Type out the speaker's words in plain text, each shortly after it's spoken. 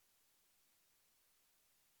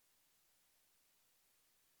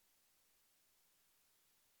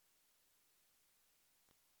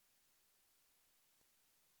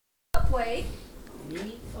Wade.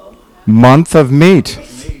 Month of meat.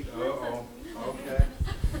 Meat. Uh-oh.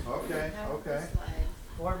 Okay.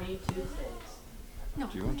 For me, Tuesdays.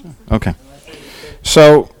 Do you want to? Okay.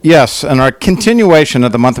 So, yes, in our continuation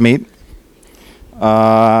of the month of meat,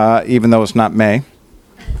 even though it's not May,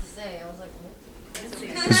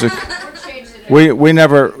 is it, we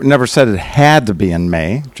never said it had to be in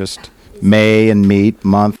May, just May and meat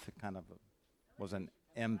month kind of was an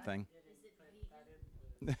M thing.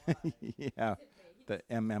 Yeah, the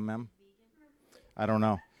MMM. I don't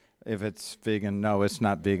know if it's vegan. No, it's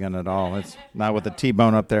not vegan at all. It's not with the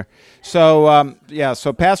T-bone up there. So,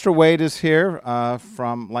 so Pastor Wade is here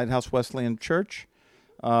from Lighthouse Wesleyan Church.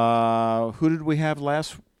 Who did we have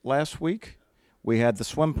last week? We had the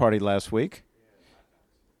swim party last week.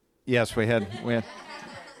 Yes, we had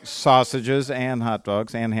sausages and hot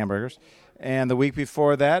dogs and hamburgers. And the week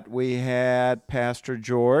before that, we had Pastor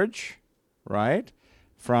George, right,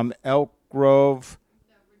 from Elk Grove.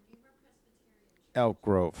 I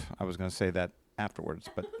was going to say that afterwards,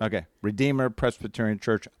 but okay. Redeemer Presbyterian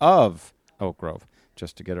Church of Elk Grove,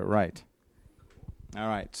 just to get it right. All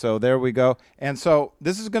right, so there we go. And so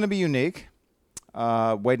this is going to be unique.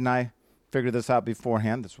 Wade and I figured this out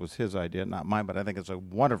beforehand. This was his idea, not mine, but I think it's a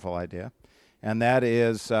wonderful idea. And that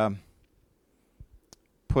is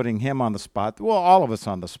putting him on the spot, well, all of us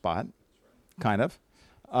on the spot, kind of,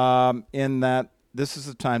 in that this is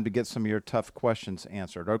the time to get some of your tough questions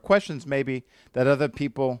answered, or questions maybe that other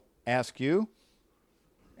people ask you,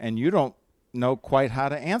 and you don't know quite how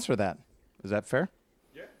to answer that. Is that fair?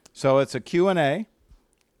 Yeah. So it's a Q&A,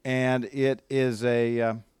 and it is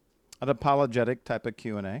an apologetic type of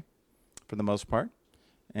Q&A for the most part.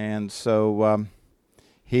 And so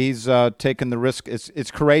he's taken the risk.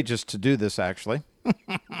 It's courageous to do this, actually,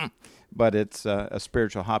 but it's a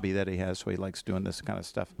spiritual hobby that he has, so he likes doing this kind of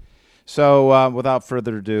stuff. So without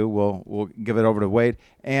further ado, we'll give it over to Wade.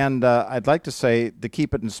 And I'd like to say to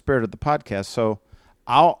keep it in the spirit of the podcast, so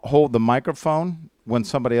I'll hold the microphone when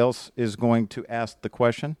somebody else is going to ask the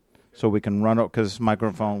question, so we can run it, because this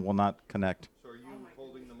microphone will not connect. So are you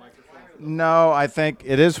holding the microphone? No, I think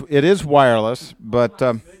it is wireless, but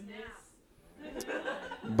I'll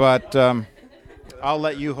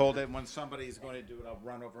let you hold it. When somebody's going to do it, I'll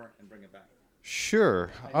run over and bring it back. Sure.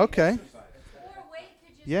 Okay.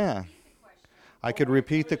 Yeah. I could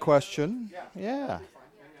repeat the question. Yeah.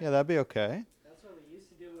 Yeah, that'd be okay. That's what we used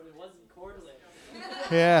to do when it wasn't cordless.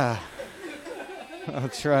 Yeah.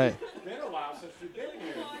 That's right. It's been a while since you've been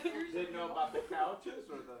here. Didn't know about the couches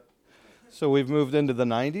or the... So we've moved into the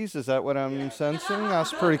 90s. Is that what I'm sensing?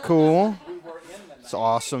 That's pretty cool. It's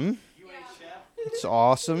awesome. It's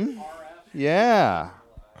awesome. Yeah.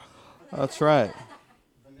 That's right.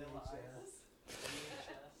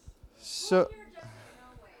 So...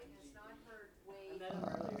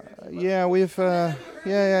 yeah, we've,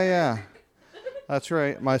 yeah. That's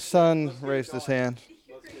right. My son raised his hand.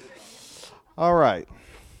 All right.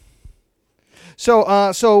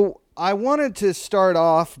 So I wanted to start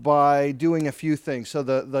off by doing a few things. So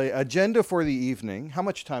the agenda for the evening, how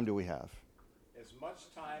much time do we have? As much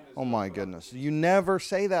time as... Oh, my goodness. You never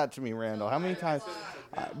say that to me, Randall. How many times?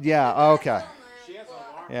 Yeah, okay.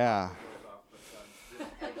 Yeah.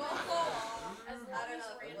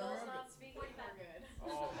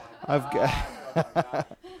 I've got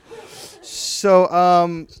so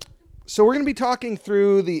we're going to be talking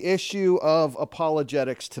through the issue of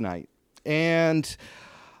apologetics tonight, and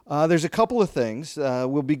there's a couple of things.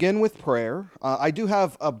 We'll begin with prayer. I do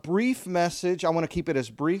have a brief message. I want to keep it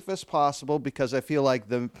as brief as possible because I feel like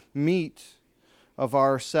the meat of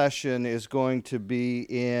our session is going to be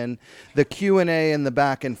in the Q&A and the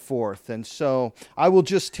back and forth, and so I will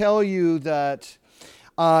just tell you that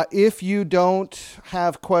if you don't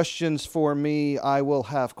have questions for me, I will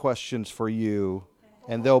have questions for you,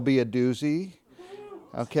 and there'll be a doozy.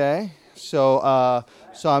 Okay, so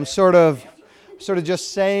I'm sort of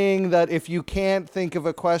just saying that if you can't think of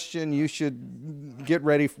a question, you should get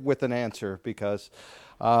ready with an answer because.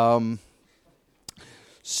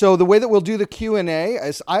 So the way that we'll do the Q&A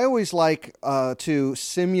is I always like to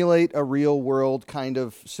simulate a real-world kind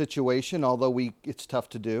of situation, although it's tough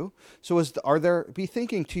to do. So be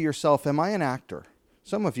thinking to yourself, am I an actor?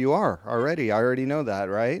 Some of you are already. I already know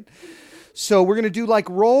that, right? So we're going to do like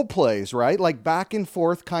role plays, right? Like back and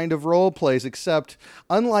forth kind of role plays, except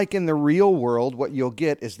unlike in the real world, what you'll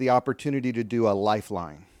get is the opportunity to do a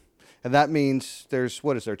lifeline. And that means there's,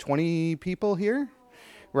 20 people here,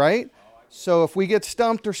 right? So if we get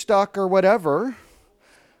stumped or stuck or whatever,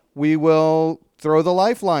 we will throw the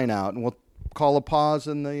lifeline out and we'll call a pause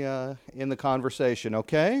in the conversation.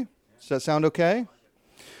 Okay? Does that sound okay?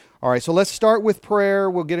 All right, so let's start with prayer.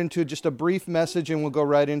 We'll get into just a brief message and we'll go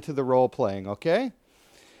right into the role playing, okay?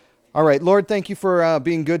 All right, Lord, thank you for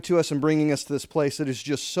being good to us and bringing us to this place. It is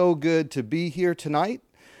just so good to be here tonight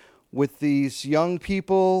with these young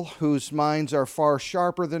people whose minds are far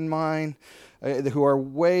sharper than mine, who are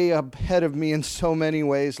way ahead of me in so many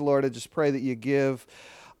ways. Lord, I just pray that you give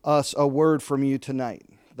us a word from you tonight,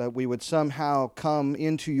 that we would somehow come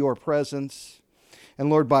into your presence. And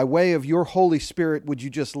Lord, by way of your Holy Spirit, would you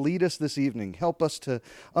just lead us this evening? Help us to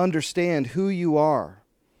understand who you are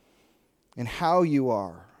and how you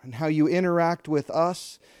interact with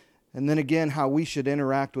us, and then again, how we should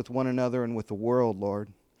interact with one another and with the world, Lord.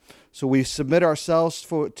 So we submit ourselves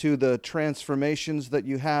to the transformations that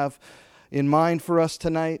you have in mind for us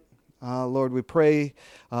tonight. Lord, we pray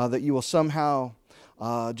that you will somehow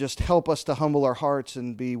just help us to humble our hearts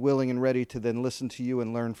and be willing and ready to then listen to you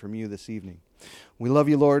and learn from you this evening. We love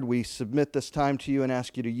you, Lord. We submit this time to you and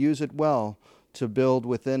ask you to use it well to build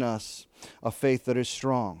within us a faith that is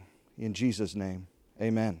strong. In Jesus' name,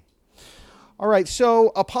 amen. All right,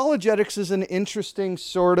 so apologetics is an interesting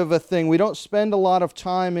sort of a thing. We don't spend a lot of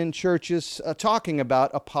time in churches talking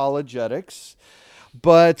about apologetics,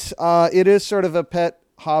 but it is sort of a pet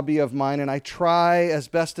hobby of mine, and I try as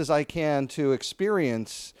best as I can to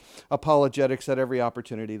experience apologetics at every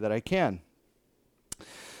opportunity that I can.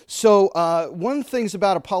 So one of the things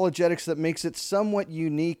about apologetics that makes it somewhat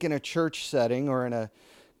unique in a church setting or in a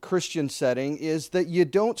Christian setting is that you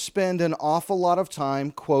don't spend an awful lot of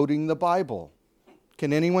time quoting the Bible.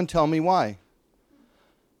 Can anyone tell me why?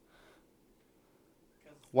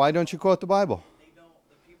 Why don't you quote the Bible?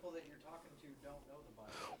 The people that you're talking to don't know the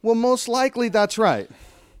Bible. Well, most likely that's right.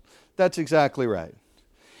 That's exactly right.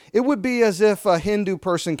 It would be as if a Hindu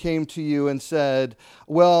person came to you and said,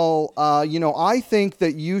 well, I think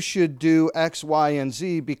that you should do X, Y, and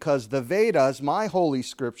Z because the Vedas, my holy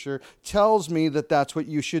scripture, tells me that that's what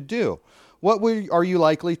you should do. What are you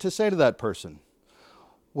likely to say to that person?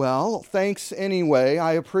 Well, thanks anyway.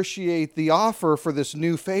 I appreciate the offer for this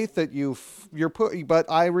new faith that you're putting,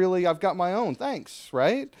 but I've got my own. Thanks,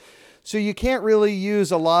 right? So you can't really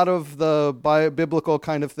use a lot of the biblical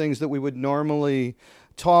kind of things that we would normally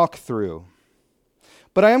talk through.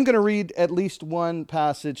 But I am going to read at least one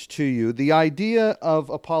passage to you. The idea of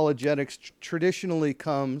apologetics traditionally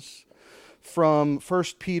comes from 1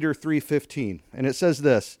 Peter 3:15, and it says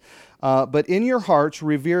this, but in your hearts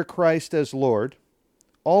revere Christ as Lord.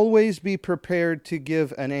 Always be prepared to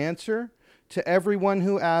give an answer to everyone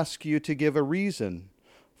who asks you to give a reason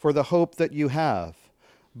for the hope that you have,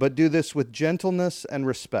 but do this with gentleness and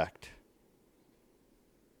respect.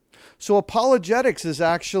 So apologetics is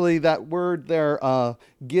actually, that word there,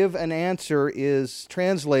 give an answer, is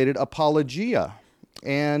translated apologia.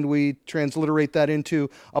 And we transliterate that into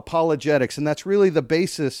apologetics. And that's really the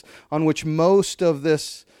basis on which most of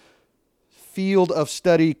this field of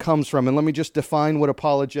study comes from. And let me just define what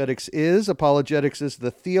apologetics is. Apologetics is the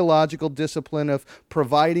theological discipline of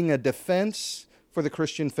providing a defense for the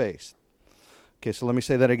Christian faith. Okay, so let me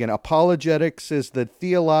say that again. Apologetics is the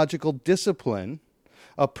theological discipline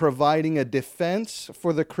of providing a defense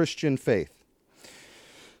for the Christian faith.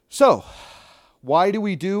 So, why do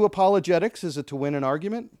we do apologetics? Is it to win an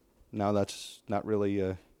argument? No, that's not really.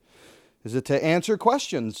 Is it to answer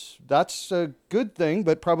questions? That's a good thing,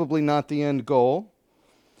 but probably not the end goal.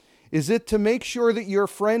 Is it to make sure that your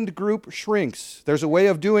friend group shrinks? There's a way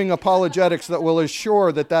of doing apologetics that will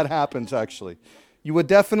assure that that happens, actually. You would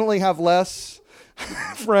definitely have less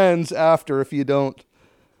friends after if you don't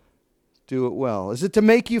do it well. Is it to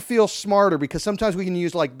make you feel smarter? Because sometimes we can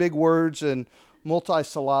use like big words, and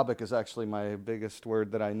multisyllabic is actually my biggest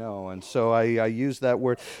word that I know, and so I use that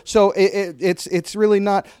word. So it's really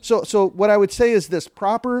not. So what I would say is this: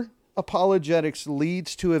 proper apologetics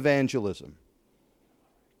leads to evangelism.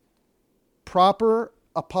 Proper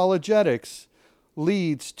apologetics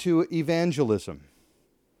leads to evangelism.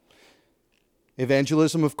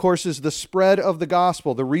 Evangelism, of course, is the spread of the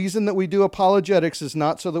gospel. The reason that we do apologetics is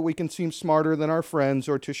not so that we can seem smarter than our friends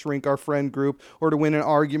or to shrink our friend group or to win an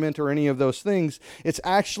argument or any of those things. It's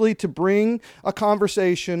actually to bring a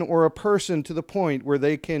conversation or a person to the point where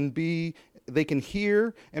they can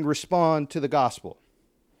hear and respond to the gospel.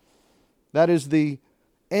 That is the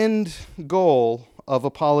end goal of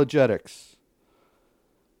apologetics.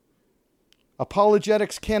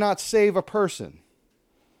 Apologetics cannot save a person.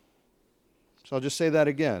 So I'll just say that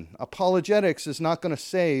again. Apologetics is not going to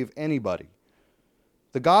save anybody.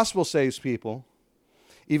 The gospel saves people.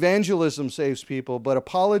 Evangelism saves people. But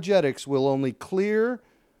apologetics will only clear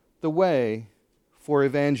the way for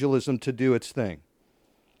evangelism to do its thing.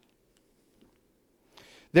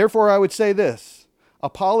 Therefore, I would say this.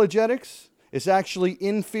 Apologetics is actually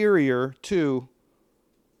inferior to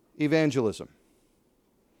evangelism.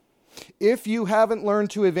 If you haven't learned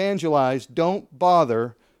to evangelize, don't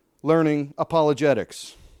bother learning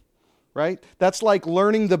apologetics. Right? That's like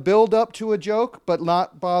learning the build up to a joke, but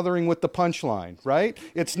not bothering with the punchline, right?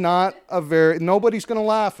 It's not nobody's going to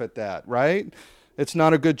laugh at that, right? It's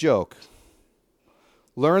not a good joke.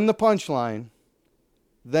 Learn the punchline,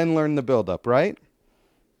 then learn the build up, right?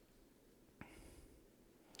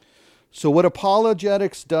 So what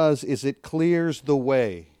apologetics does is it clears the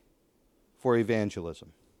way for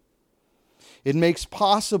evangelism. It makes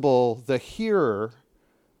possible the hearer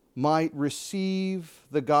might receive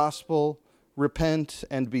the gospel, repent,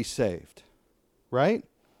 and be saved. Right?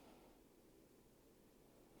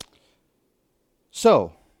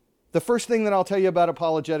 So, the first thing that I'll tell you about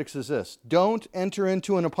apologetics is this. Don't enter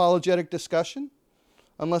into an apologetic discussion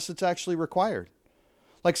unless it's actually required.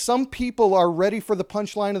 Like some people are ready for the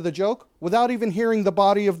punchline of the joke without even hearing the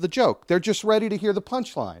body of the joke. They're just ready to hear the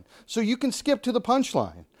punchline. So you can skip to the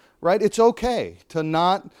punchline. Right? It's okay to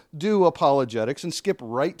not do apologetics and skip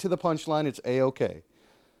right to the punchline. It's A-okay.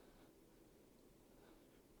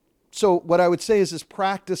 So what I would say is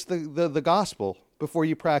practice the gospel before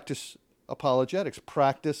you practice apologetics.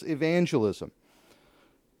 Practice evangelism.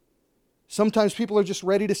 Sometimes people are just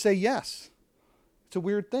ready to say yes. It's a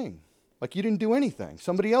weird thing. Like you didn't do anything.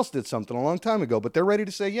 Somebody else did something a long time ago, but they're ready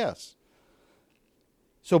to say yes.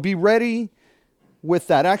 So be ready with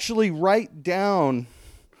that. Actually write down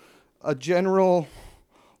a general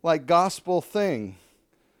gospel thing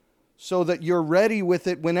so that you're ready with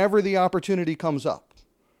it whenever the opportunity comes up,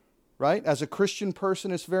 right? As a Christian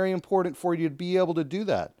person, it's very important for you to be able to do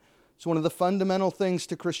that. It's one of the fundamental things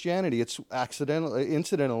to Christianity. It's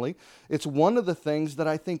incidentally, it's one of the things that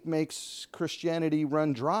I think makes Christianity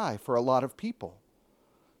run dry for a lot of people.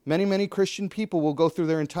 Many, many Christian people will go through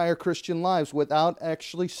their entire Christian lives without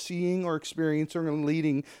actually seeing or experiencing or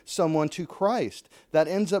leading someone to Christ. That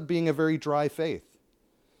ends up being a very dry faith.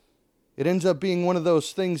 It ends up being one of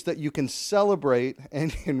those things that you can celebrate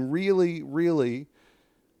and can really, really,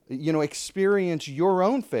 experience your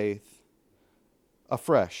own faith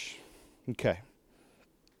afresh. Okay.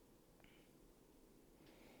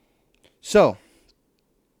 So,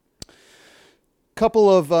 couple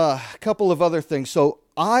of other things. So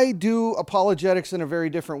I do apologetics in a very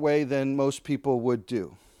different way than most people would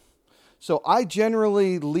do. So I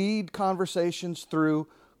generally lead conversations through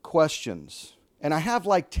questions. And I have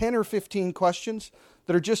 10 or 15 questions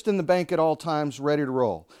that are just in the bank at all times, ready to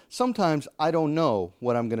roll. Sometimes I don't know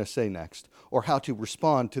what I'm going to say next or how to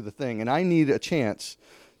respond to the thing, and I need a chance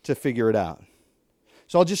to figure it out.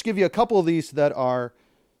 So I'll just give you a couple of these that are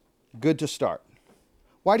good to start.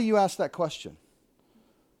 Why do you ask that question?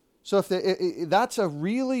 So that's a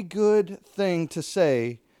really good thing to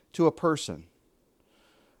say to a person.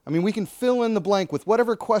 I mean, we can fill in the blank with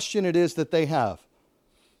whatever question it is that they have.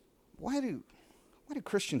 Why do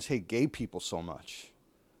Christians hate gay people so much?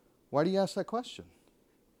 Why do you ask that question?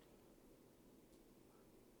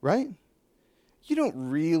 Right? You don't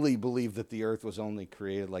really believe that the earth was only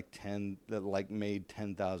created made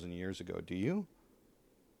 10,000 years ago, do you?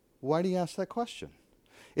 Why do you ask that question?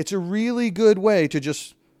 It's a really good way to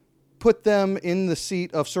just put them in the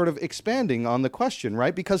seat of sort of expanding on the question,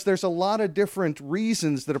 right? Because there's a lot of different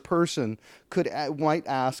reasons that a person might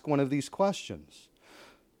ask one of these questions.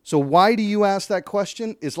 So why do you ask that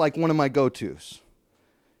question is like one of my go-tos.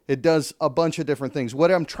 It does a bunch of different things. What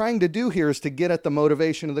I'm trying to do here is to get at the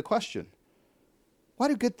motivation of the question. Why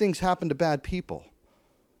do good things happen to bad people?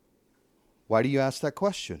 Why do you ask that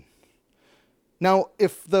question? Now,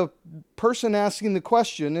 if the person asking the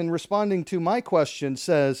question and responding to my question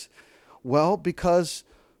says, well, because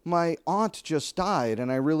my aunt just died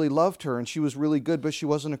and I really loved her and she was really good, but she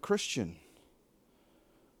wasn't a Christian,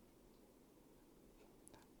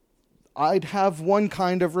 I'd have one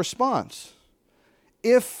kind of response.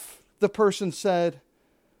 If the person said,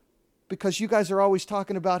 because you guys are always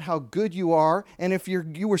talking about how good you are, and if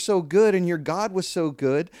you were so good and your God was so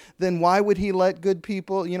good, then why would he let good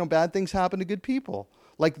people, bad things happen to good people?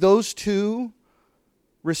 Like those two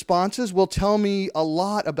responses will tell me a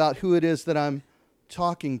lot about who it is that I'm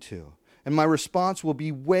talking to. And my response will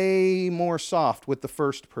be way more soft with the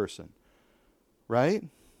first person, right?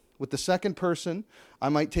 With the second person, I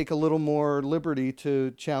might take a little more liberty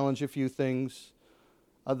to challenge a few things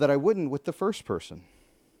that I wouldn't with the first person.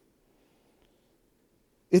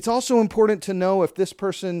 It's also important to know if this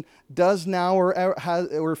person does now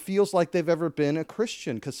or feels like they've ever been a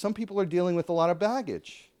Christian, because some people are dealing with a lot of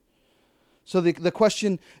baggage. So the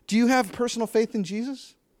question, do you have personal faith in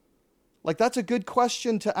Jesus? Like, that's a good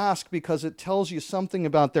question to ask because it tells you something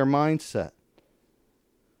about their mindset.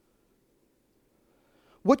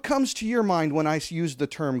 What comes to your mind when I use the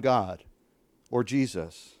term God or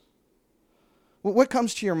Jesus? What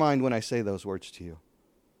comes to your mind when I say those words to you?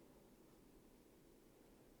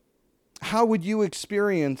 How would you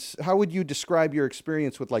describe your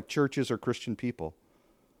experience with like churches or Christian people?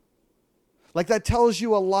 Like, that tells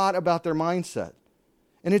you a lot about their mindset.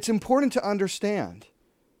 And it's important to understand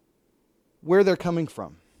where they're coming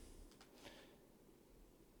from.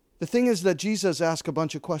 The thing is that Jesus asked a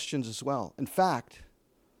bunch of questions as well. In fact,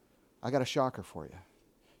 I got a shocker for you.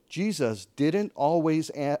 Jesus didn't always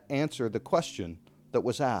answer the question that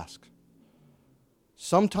was asked.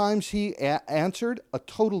 Sometimes he answered a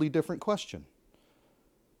totally different question.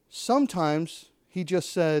 Sometimes he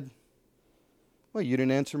just said, well, you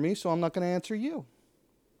didn't answer me, so I'm not going to answer you.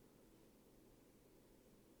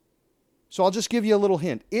 So I'll just give you a little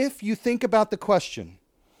hint. If you think about the question,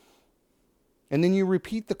 and then you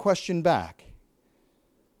repeat the question back,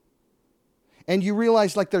 and you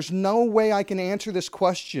realize, like, there's no way I can answer this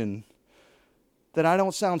question that I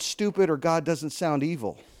don't sound stupid or God doesn't sound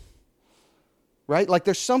evil. Right? Like,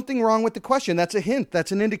 there's something wrong with the question. That's a hint.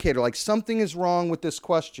 That's an indicator. Like, something is wrong with this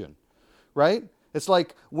question. Right? It's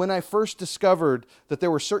like when I first discovered that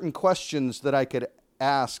there were certain questions that I could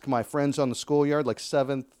ask my friends on the schoolyard, like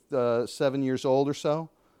 7 years old or so.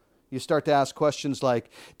 You start to ask questions like,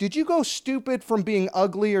 did you go stupid from being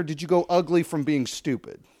ugly or did you go ugly from being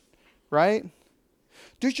stupid? Right?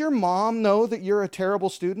 Does your mom know that you're a terrible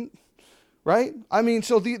student? Right? I mean,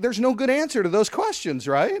 so there's no good answer to those questions,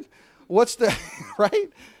 right? What's the,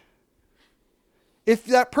 right? If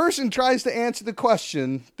that person tries to answer the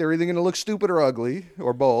question, they're either going to look stupid or ugly,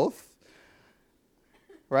 or both,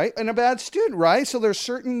 right? And a bad student, right? So there's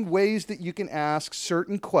certain ways that you can ask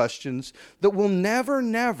certain questions that will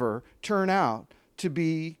never turn out to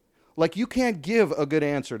be, like, you can't give a good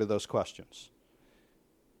answer to those questions.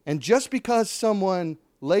 And just because someone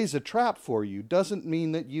lays a trap for you doesn't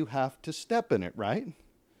mean that you have to step in it, right?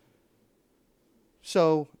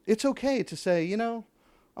 So it's okay to say, I'm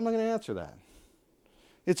not going to answer that.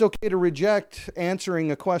 It's okay to reject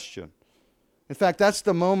answering a question. In fact, that's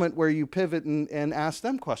the moment where you pivot and ask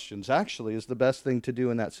them questions, actually, is the best thing to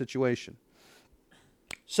do in that situation.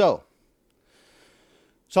 So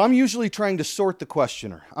I'm usually trying to sort the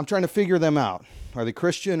questioner. I'm trying to figure them out. Are they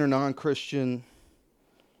Christian or non-Christian?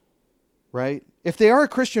 Right? If they are a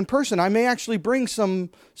Christian person, I may actually bring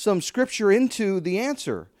some scripture into the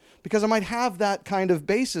answer because I might have that kind of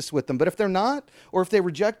basis with them. But if they're not, or if they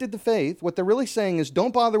rejected the faith, what they're really saying is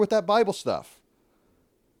don't bother with that Bible stuff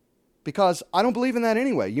because I don't believe in that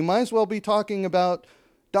anyway. You might as well be talking about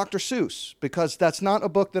Dr. Seuss because that's not a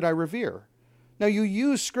book that I revere. Now, you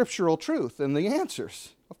use scriptural truth in the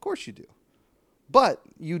answers. Of course you do. But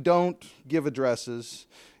you don't give addresses.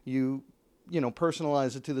 You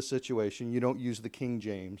personalize it to the situation. You don't use the King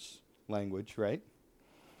James language, right?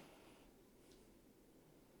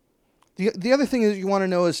 The other thing that you want to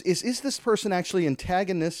know is this person actually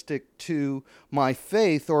antagonistic to my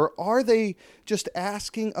faith, or are they just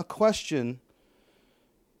asking a question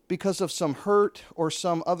because of some hurt or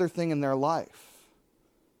some other thing in their life?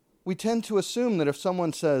 We tend to assume that if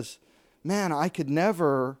someone says, man, I could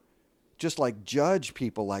never just like judge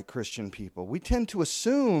people like Christian people, we tend to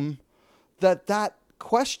assume that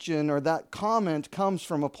question or that comment comes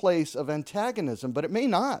from a place of antagonism, but it may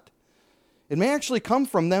not. It may actually come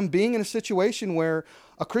from them being in a situation where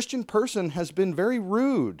a Christian person has been very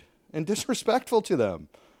rude and disrespectful to them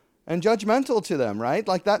and judgmental to them, right?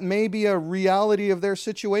 Like that may be a reality of their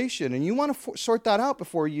situation, and you want to sort that out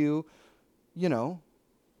before you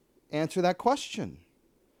answer that question.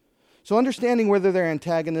 So understanding whether they're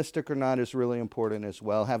antagonistic or not is really important as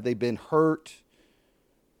well. Have they been hurt?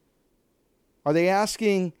 Are they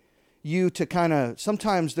asking you to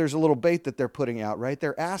sometimes there's a little bait that they're putting out, right?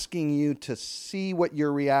 They're asking you to see what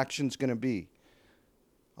your reaction's going to be.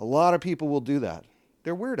 A lot of people will do that.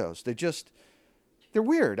 They're weirdos. They're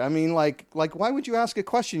weird. I mean, like why would you ask a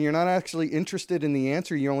question? You're not actually interested in the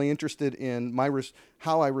answer. You're only interested in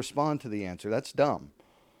how I respond to the answer. That's dumb,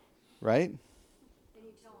 right? And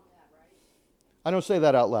you tell them that, right? I don't say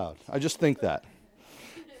that out loud. I just think that.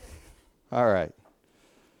 All right.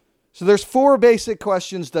 So there's 4 basic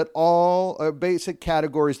questions basic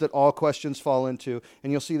categories that all questions fall into,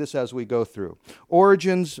 and you'll see this as we go through.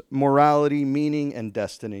 Origins, morality, meaning, and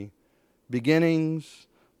destiny. Beginnings,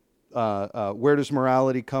 where does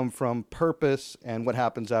morality come from? Purpose, and what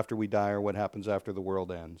happens after we die or what happens after the world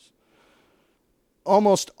ends.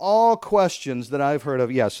 Almost all questions that I've heard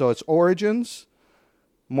of, so it's origins,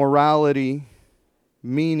 morality,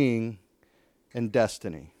 meaning, and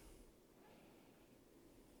destiny.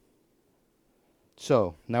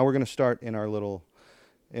 So now we're going to start in our little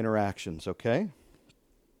interactions, okay?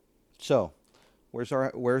 So, where's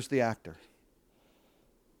the actor?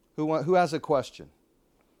 Who has a question?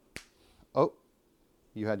 Oh,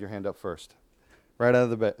 you had your hand up first, right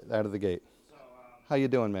out of the gate. So, How you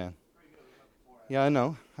doing, man? pretty good. We met before. Yeah, I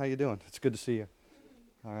know. How you doing? It's good to see you.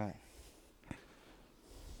 All right.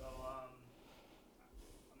 So, I'm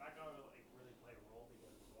not gonna really play a role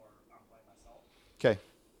because it's more I'm playing myself. Okay.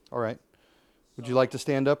 All right. Would you So, like to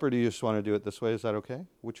stand up, or do you just want to do it this way? Is that okay?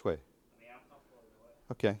 Which way? I mean, I'm comfortable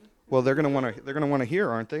either way. Okay. Well, they're gonna want to hear,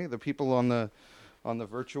 aren't they? The people on the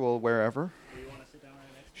virtual wherever. Do you want to sit down right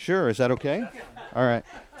next? Sure. Is that okay? All right.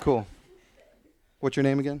 Cool. What's your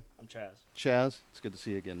name again? I'm Chaz. Chaz. It's good to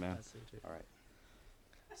see you again, man. Nice to meet you. All right.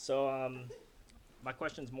 So, my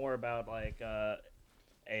question's more about probably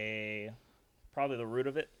the root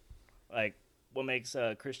of it, like what makes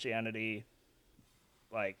Christianity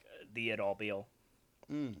like the it all be all.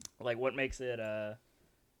 Like what makes it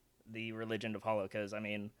the religion to follow? Because I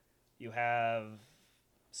mean, you have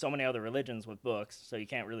so many other religions with books, so you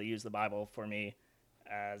can't really use the Bible for me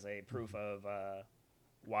as a proof of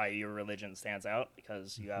why your religion stands out.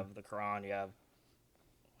 Because you have the Quran, you have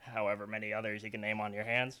however many others you can name on your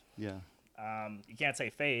hands. Yeah. You can't say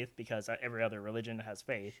faith because every other religion has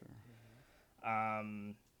faith.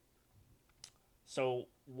 Sure. So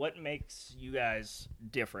what makes you guys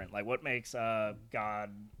different? Like, what makes God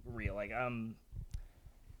real? Like,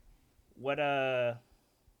 what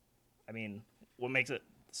makes it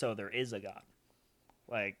so there is a God?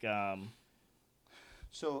 Like, Yeah,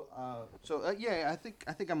 I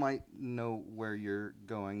think I might know where you're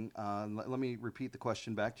going. Let me repeat the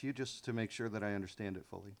question back to you just to make sure that I understand it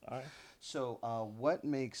fully. all right. So, what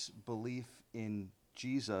makes belief in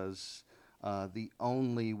Jesus the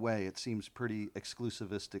only way? It seems pretty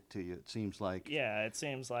exclusivistic to you. It seems like Yeah, it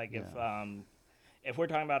seems like Yeah. if we're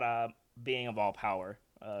talking about being of all power,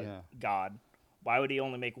 Yeah. God, why would he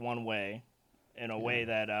only make one way in a way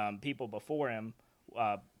that people before him,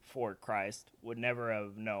 for Christ, would never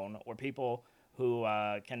have known, or people who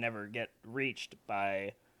can never get reached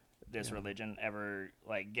by this religion ever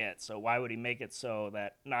get? So why would he make it so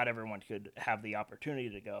that not everyone could have the opportunity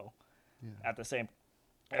to go? At the same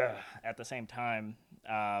time,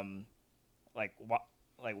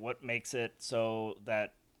 what makes it so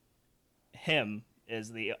that him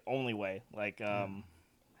is the only way?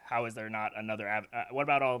 How is there not another? What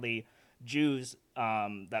about all the Jews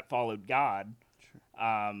that followed God?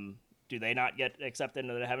 Do they not get accepted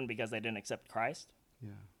into heaven because they didn't accept Christ? Yeah.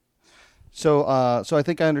 So I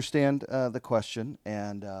think I understand the question,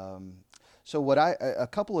 and so a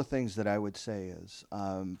couple of things that I would say is,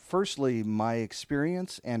 firstly, my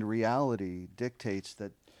experience and reality dictates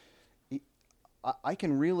that I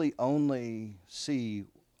can really only see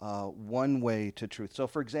one way to truth. So,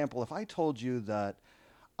 for example, if I told you that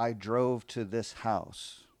I drove to this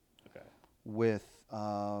house with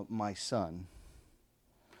my son,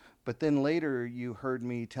 but then later you heard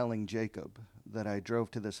me telling Jacob that I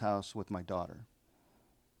drove to this house with my daughter,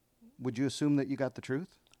 would you assume that you got the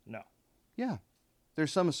truth? No. Yeah.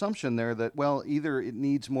 There's some assumption there that, well, either it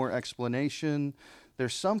needs more explanation,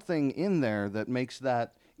 there's something in there that makes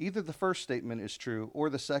that either the first statement is true or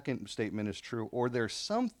the second statement is true, or there's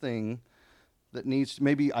something that needs,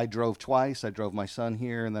 maybe I drove twice. I drove my son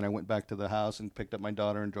here, and then I went back to the house and picked up my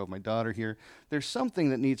daughter and drove my daughter here. There's something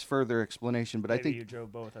that needs further explanation, but Maybe I think, you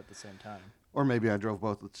drove both at the same time. or maybe I drove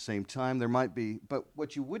both at the same time. There might be, but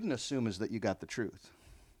what you wouldn't assume is that you got the truth.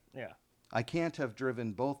 Yeah. I can't have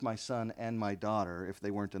driven both my son and my daughter if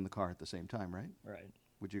they weren't in the car at the same time, right? Right.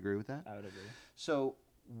 Would you agree with that? I would agree. So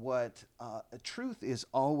truth is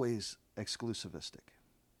always exclusivistic.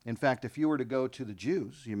 In fact, if you were to go to the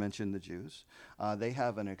Jews, you mentioned the Jews, they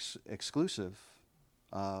have an exclusive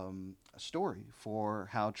story for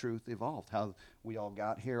how truth evolved, how we all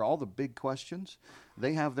got here, all the big questions.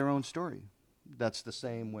 They have their own story. That's the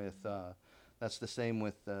same with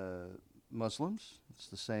Muslims. It's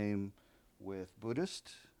the same with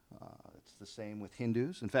Buddhists. It's the same with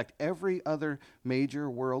Hindus. In fact, every other major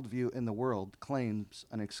worldview in the world claims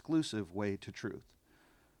an exclusive way to truth.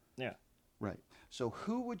 Yeah. Right. So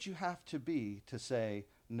who would you have to be to say,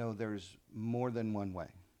 no, there's more than one way?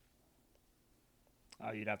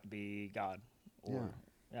 You'd have to be God. Or,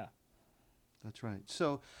 yeah. That's right.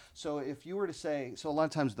 So if you were to say, so a lot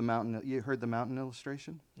of times you heard the mountain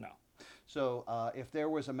illustration? No. So if there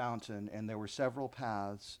was a mountain and there were several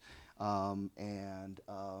paths, all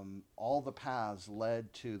the paths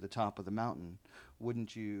led to the top of the mountain,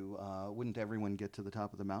 wouldn't everyone get to the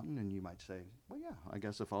top of the mountain? And you might say, well, yeah, I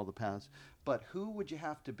guess if all the paths. But who would you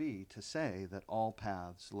have to be to say that all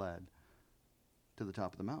paths led to the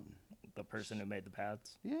top of the mountain? The person who made the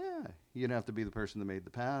paths. Yeah, you'd have to be the person that made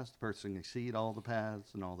the paths, the person who seed all the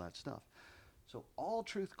paths and all that stuff. So all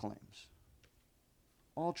truth claims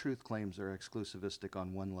are exclusivistic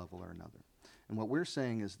on one level or another. And what we're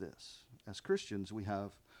saying is this: as Christians, we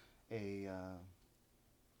have a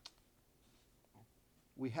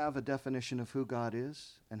definition of who God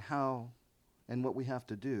is and how and what we have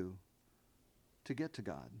to do to get to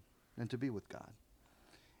God and to be with God.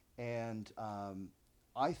 And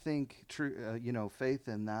I think faith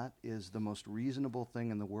in that is the most reasonable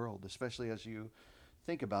thing in the world, especially as you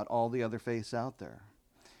think about all the other faiths out there.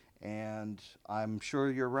 And I'm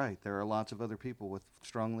sure you're right. There are lots of other people with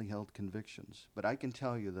strongly held convictions. But I can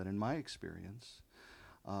tell you that in my experience,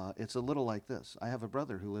 it's a little like this. I have a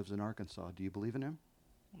brother who lives in Arkansas. Do you believe in him?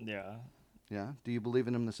 Yeah. Yeah? Do you believe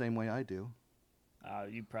in him the same way I do?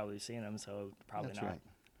 You've probably seen him, so probably That's not. right.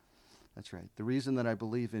 That's right. The reason that I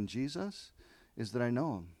believe in Jesus is that I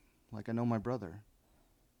know him, like I know my brother.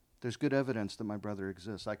 There's good evidence that my brother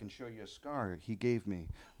exists. I can show you a scar he gave me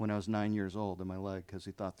when I was 9 years old in my leg because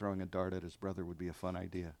he thought throwing a dart at his brother would be a fun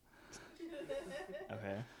idea.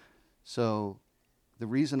 Okay. So the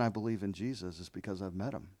reason I believe in Jesus is because I've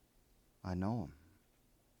met him. I know him.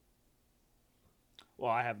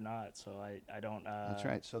 Well, I have not, so I don't... That's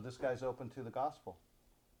right. So this guy's open to the gospel,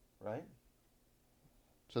 right?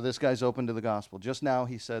 So this guy's open to the gospel. Just now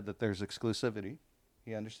he said that there's exclusivity.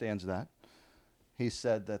 He understands that. He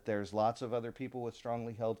said that there's lots of other people with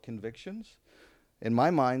strongly held convictions. In my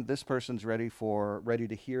mind, this person's ready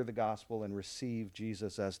to hear the gospel and receive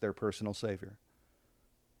Jesus as their personal Savior.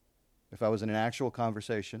 If I was in an actual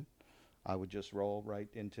conversation, I would just roll right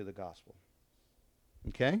into the gospel.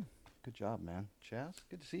 Okay? Good job, man. Chaz,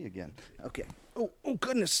 good to see you again. Okay. Oh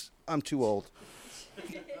goodness, I'm too old.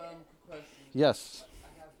 Question. Yes.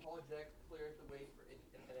 I have apologetics cleared the way for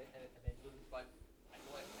evangelism, but I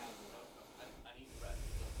feel like I need the rest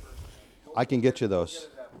first. I can get you those.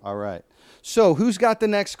 All right. So who's got the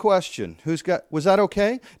next question? Was that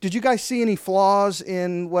okay? Did you guys see any flaws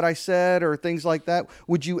in what I said or things like that?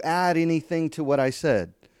 Would you add anything to what I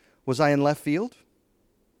said? Was I in left field?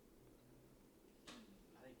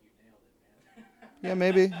 I think you nailed it, man. Yeah,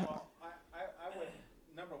 maybe. Well, I would,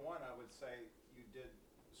 number one, I would say you did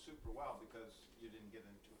super well because you didn't get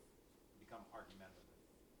into it, become argumentative.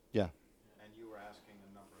 Yeah. And you were asking a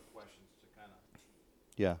number of questions to kind of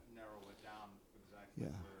Yeah. narrow it down exactly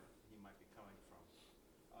Yeah. where he might be coming from.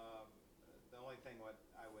 The only thing what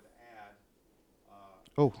I would add...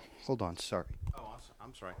 Oh, hold on. Sorry. Oh,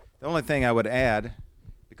 I'm sorry. The only thing I would add,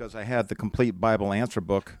 because I had the complete Bible answer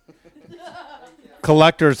book,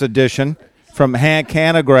 collector's edition from Hank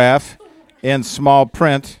Hanegraaff in small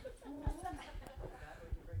print.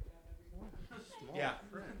 Yeah,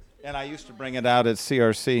 and I used to bring it out at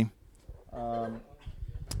CRC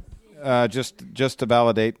just to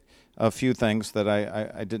validate a few things that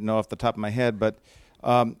I didn't know off the top of my head. But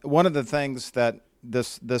one of the things that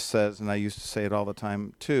this says, and I used to say it all the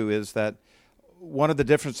time too, is that one of the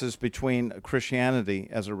differences between Christianity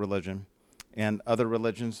as a religion and other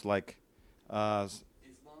religions like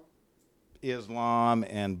Islam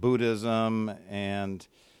and Buddhism and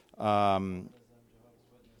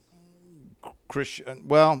Christian,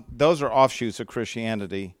 well, those are offshoots of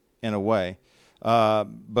Christianity in a way,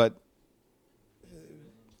 but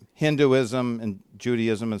Hinduism and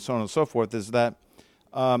Judaism and so on and so forth is that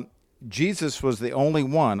Jesus was the only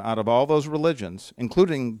one out of all those religions,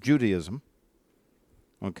 including Judaism,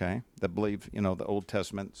 okay, that believe, the Old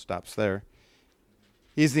Testament stops there.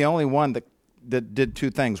 He's the only one that did two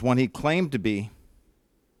things. One, he claimed to be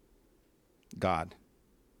God.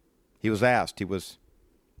 He was asked. He was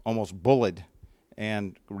almost bullied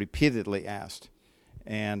and repeatedly asked.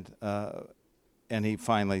 And he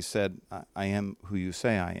finally said, I am who you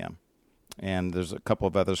say I am. And there's a couple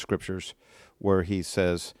of other scriptures where he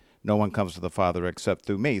says, no one comes to the Father except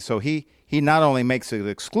through me. So he not only makes it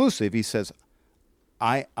exclusive, he says,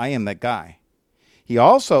 I am that guy. He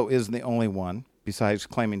also is the only one, besides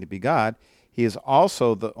claiming to be God, he is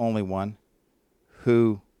also the only one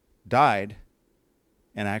who died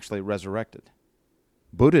and actually resurrected.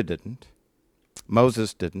 Buddha didn't.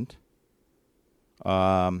 Moses didn't.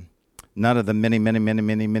 None of the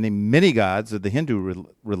many gods of the Hindu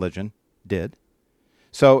religion did.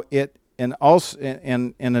 So in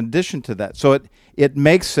addition to that, so it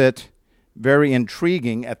makes it very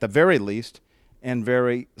intriguing, at the very least, and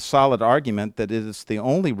very solid argument that it is the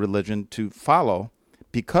only religion to follow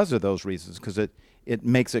because of those reasons, because it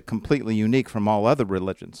makes it completely unique from all other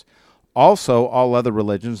religions. Also, all other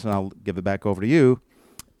religions, and I'll give it back over to you,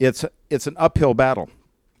 it's an uphill battle.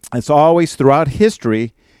 It's always throughout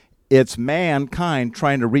history, it's mankind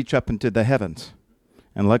trying to reach up into the heavens.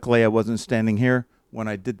 And luckily I wasn't standing here when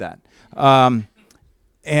I did that.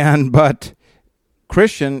 But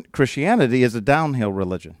Christianity is a downhill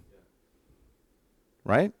religion,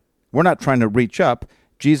 right? We're not trying to reach up.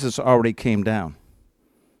 Jesus already came down.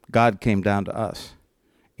 God came down to us,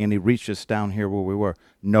 and he reached us down here where we were.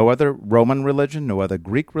 No other Roman religion, no other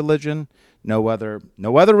Greek religion, no other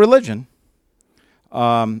religion.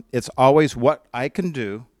 It's always what I can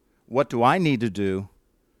do, what do I need to do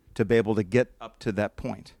to be able to get up to that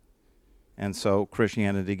point. And so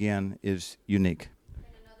Christianity, again, is unique. And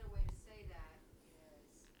another way to say that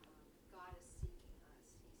is God is seeking us.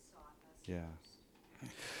 He sought us. Yeah.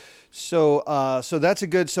 So that's a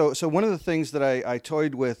good. So one of the things that I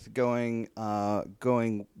toyed with going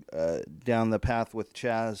down the path with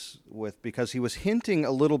Chaz because he was hinting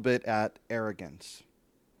a little bit at arrogance.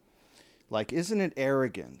 Like, isn't it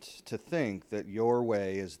arrogant to think that your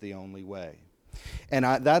way is the only way? And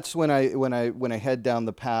that's when I head down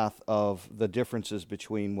the path of the differences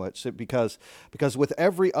between because with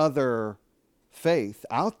every other faith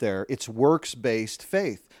out there, it's works-based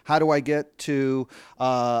faith. How do I get to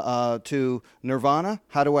nirvana?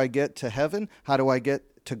 How do I get to heaven? How do I get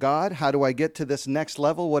to God? How do I get to this next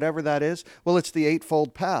level, whatever that is? Well, it's the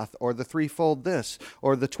eightfold path, or the threefold this,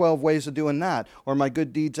 or the 12 ways of doing that, or my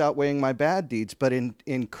good deeds outweighing my bad deeds. But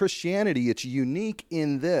in Christianity, it's unique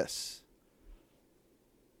in this.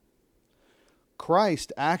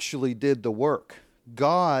 Christ actually did the work.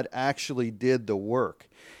 God actually did the work.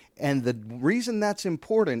 And the reason that's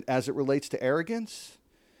important as it relates to arrogance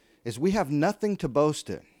is we have nothing to boast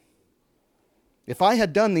in. If I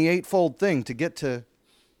had done the eightfold thing to get to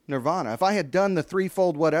nirvana, if I had done the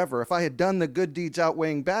threefold whatever, if I had done the good deeds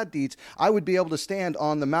outweighing bad deeds, I would be able to stand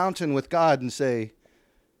on the mountain with God and say,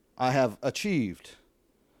 I have achieved.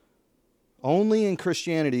 Only in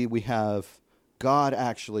Christianity we have God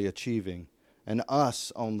actually achieving and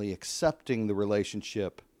us only accepting the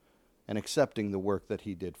relationship and accepting the work that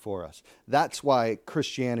he did for us. That's why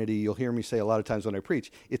Christianity, you'll hear me say a lot of times when I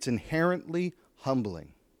preach, it's inherently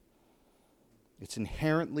humbling. It's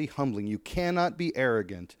inherently humbling. You cannot be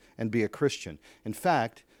arrogant and be a Christian. In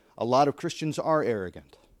fact, a lot of Christians are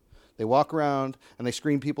arrogant. They walk around and they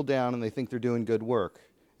scream people down and they think they're doing good work.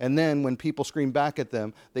 And then when people scream back at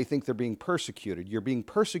them, they think they're being persecuted. You're being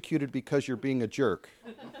persecuted because you're being a jerk.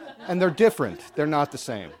 And they're different. They're not the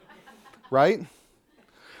same. Right?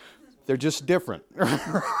 They're just different.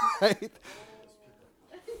 Right?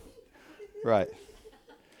 Right.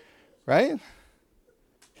 Right?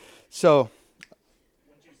 So,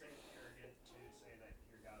 Would you say it's arrogant to say that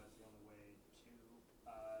your God is the only way to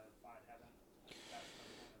find heaven? That's the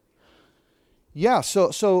point of view. yeah,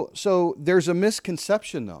 so there's a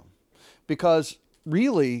misconception, though. Because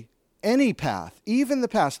really, any path, even the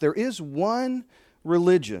past, there is one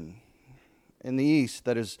religion in the East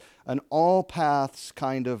that is an all paths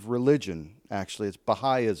kind of religion. Actually, it's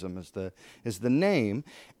Baha'ism is the name.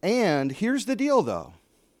 And here's the deal, though.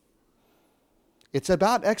 It's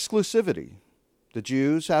about exclusivity. The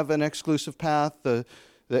Jews have an exclusive path.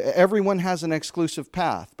 Everyone has an exclusive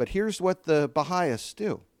path. But here's what the Baha'is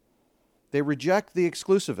do. They reject the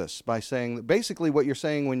exclusivists by saying, basically what you're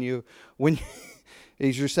saying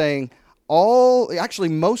is you're saying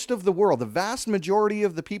most of the world, the vast majority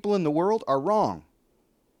of the people in the world are wrong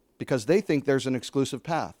because they think there's an exclusive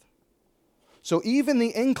path. So even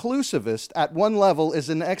the inclusivist at one level is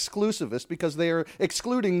an exclusivist because they are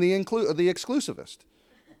excluding the exclusivist.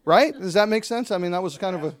 Right? Does that make sense? I mean, that was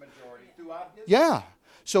kind of a... Yeah.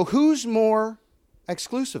 So who's more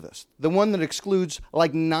exclusivist? The one that excludes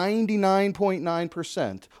like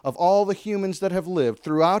 99.9% of all the humans that have lived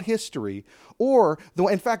throughout history, or,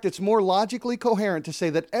 in fact, it's more logically coherent to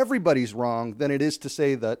say that everybody's wrong than it is to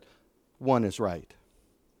say that one is right.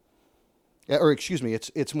 Or, excuse me,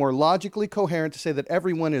 it's more logically coherent to say that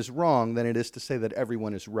everyone is wrong than it is to say that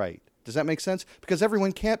everyone is right. Does that make sense? Because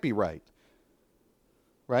everyone can't be right.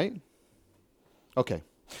 Right? Okay.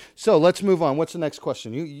 So let's move on. What's the next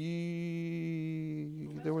question?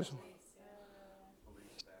 There was. Do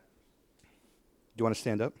you want to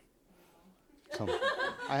stand up? Come.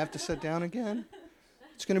 I have to sit down again.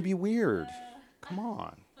 It's going to be weird. Come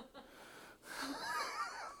on.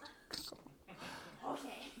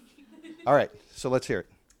 Okay. All right. So let's hear it.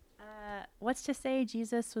 What's to say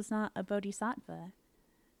Jesus was not a bodhisattva?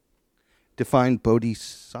 Define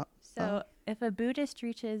bodhisattva. So if a Buddhist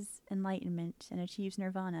reaches enlightenment and achieves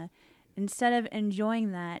nirvana, instead of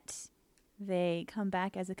enjoying that, they come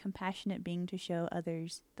back as a compassionate being to show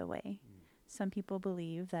others the way. Some people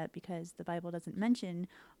believe that because the Bible doesn't mention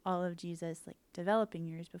all of Jesus' like developing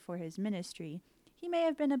years before his ministry, he may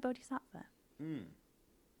have been a bodhisattva.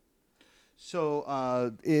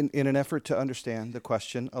 So, in an effort to understand the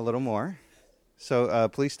question a little more, so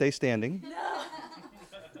please stay standing.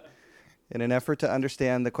 In an effort to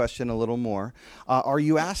understand the question a little more, are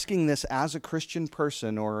you asking this as a Christian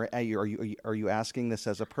person, or are you asking this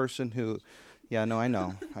as a person who? Yeah, no, I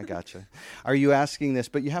know, I gotcha. Are you asking this?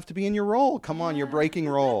 But you have to be in your role. Come on, you're breaking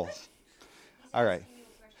role. All right.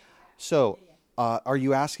 So, are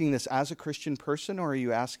you asking this as a Christian person, or are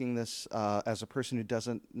you asking this as a person who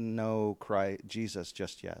doesn't know Jesus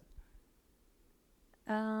just yet?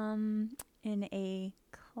 In a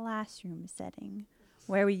classroom setting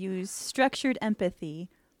where we use structured empathy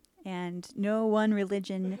and no one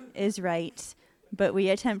religion is right, but we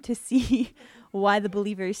attempt to see why the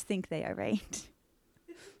believers think they are right.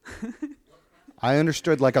 I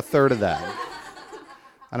understood like a third of that.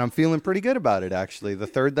 And I'm feeling pretty good about it, actually. The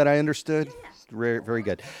third that I understood, very, very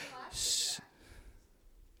good.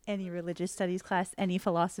 Any religious studies class, any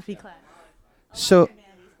philosophy class. So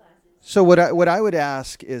what I would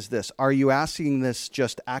ask is this. Are you asking this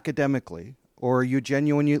just academically, or are you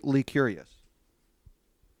genuinely curious?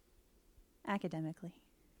 Academically.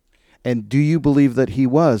 And do you believe that he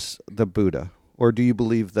was the Buddha, or do you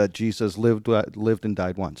believe that Jesus lived and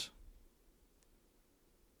died once?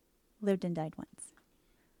 Lived and died once.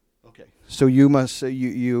 Okay. So you must say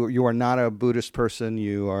you are not a Buddhist person.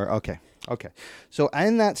 You are okay. So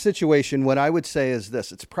in that situation, what I would say is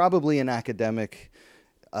this: it's probably an academic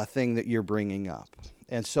thing that you're bringing up.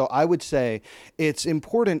 And so I would say it's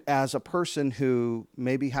important as a person who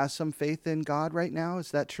maybe has some faith in God right now.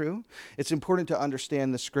 Is that true? It's important to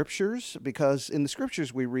understand the scriptures, because in the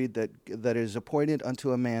scriptures we read that it is appointed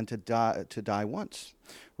unto a man to die once,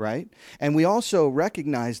 right? And we also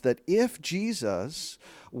recognize that if Jesus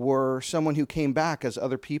were someone who came back as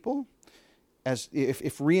other people, as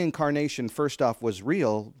if reincarnation first off was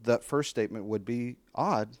real, that first statement would be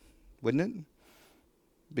odd, wouldn't it?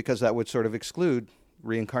 Because that would sort of exclude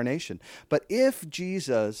reincarnation. But if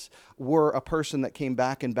Jesus were a person that came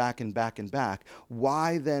back and back and back and back,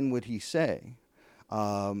 why then would he say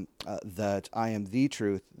that I am the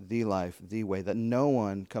truth, the life, the way, that no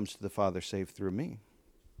one comes to the Father save through me?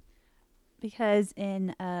 Because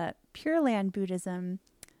in Pure Land Buddhism,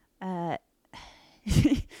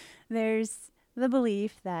 there's the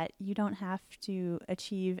belief that you don't have to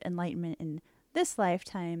achieve enlightenment in this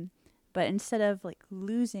lifetime, but instead of like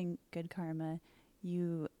losing good karma,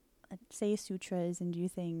 you say sutras and do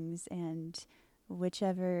things, and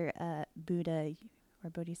whichever Buddha or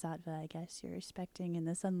Bodhisattva, I guess, you're respecting in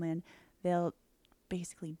the Sunland, they'll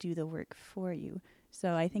basically do the work for you.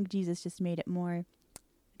 So I think Jesus just made it more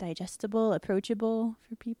digestible, approachable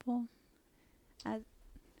for people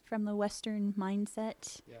from the Western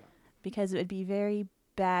mindset. Yeah. Because it would be very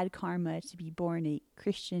bad karma to be born a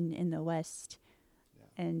Christian in the West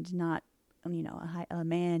and not, a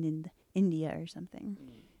man in India or something.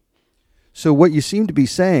 So what you seem to be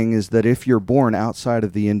saying is that if you're born outside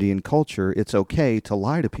of the Indian culture, it's okay to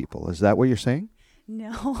lie to people. Is that what you're saying?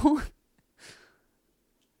 No.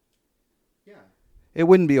 Yeah. It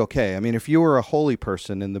wouldn't be okay. I mean, if you were a holy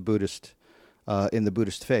person in the Buddhist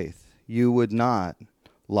faith, you would not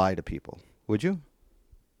lie to people, would you?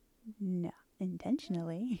 No,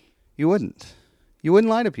 intentionally. You wouldn't. You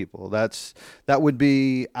wouldn't lie to people. That would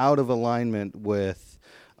be out of alignment with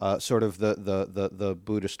sort of the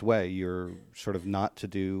Buddhist way. You're sort of not to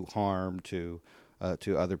do harm to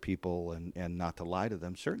other people and not to lie to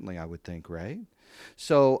them. Certainly, I would think, right?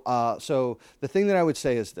 So the thing that I would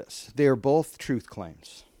say is this: they are both truth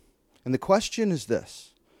claims, and the question is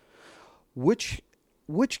this: which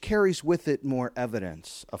carries with it more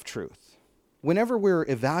evidence of truth? Whenever we're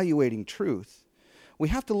evaluating truth, we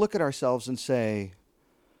have to look at ourselves and say,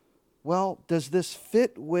 well, does this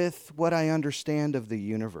fit with what I understand of the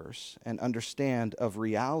universe and understand of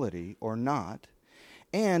reality or not?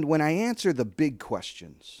 And when I answer the big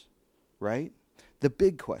questions, right? The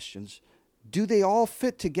big questions, do they all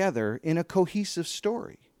fit together in a cohesive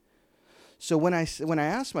story? So when I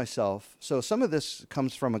ask myself, so some of this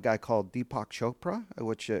comes from a guy called Deepak Chopra,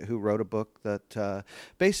 who wrote a book that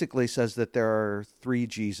basically says that there are three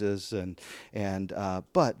Jesus,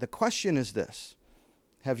 but the question is this: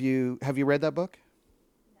 Have you read that book?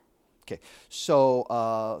 Okay, so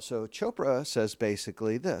Chopra says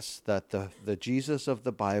basically this: that the Jesus of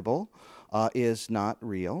the Bible is not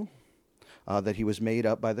real. that he was made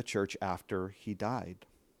up by the church after he died.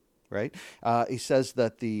 Right? He says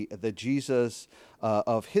that the Jesus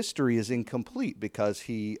of history is incomplete because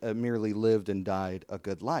he merely lived and died a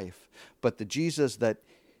good life. But the Jesus that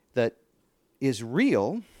is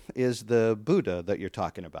real is the Buddha that you're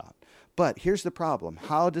talking about. But here's the problem.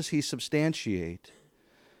 How does he substantiate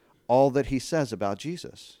all that he says about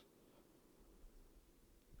Jesus?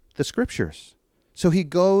 The Scriptures. So he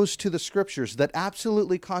goes to the Scriptures that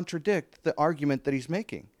absolutely contradict the argument that he's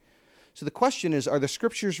making. So the question is, are the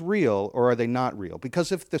Scriptures real or are they not real?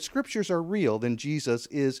 Because if the Scriptures are real, then Jesus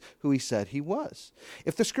is who he said he was.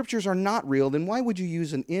 If the Scriptures are not real, then why would you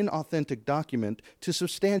use an inauthentic document to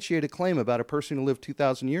substantiate a claim about a person who lived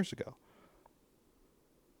 2,000 years ago?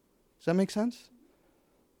 Does that make sense?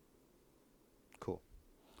 Cool.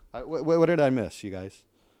 What did I miss, you guys?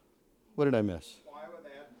 What did I miss? Well, I would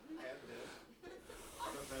add this,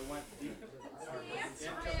 because I went deep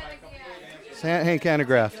into my complete answer. Hank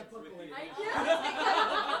Hanegraaff.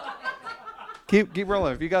 Keep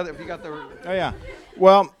rolling. If you got the. Oh yeah.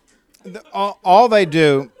 Well, all they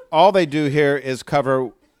do here is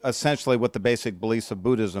cover essentially what the basic beliefs of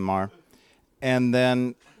Buddhism are, and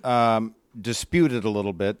then dispute it a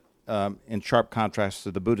little bit in sharp contrast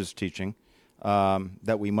to the Buddhist teaching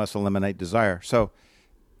that we must eliminate desire. So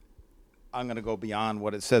I'm going to go beyond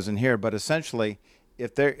what it says in here, but essentially,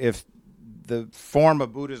 if the form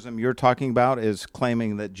of Buddhism you're talking about is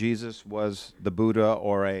claiming that Jesus was the Buddha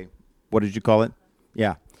or a, what did you call it?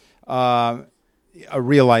 Yeah. A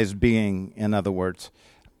realized being, in other words.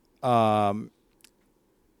 What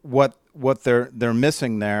they're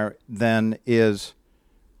missing there then is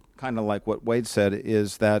kind of like what Wade said,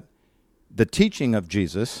 is that the teaching of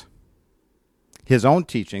Jesus, his own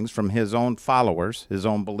teachings from his own followers, his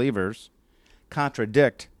own believers,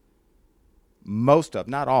 contradict most of,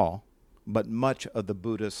 not all, but much of the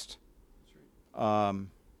Buddhist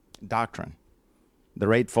doctrine,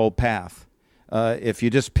 the Eightfold Path. If you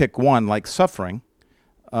just pick one, like suffering,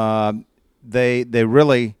 they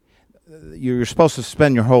really, you're supposed to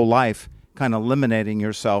spend your whole life kind of eliminating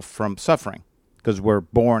yourself from suffering, because we're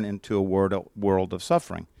born into a world of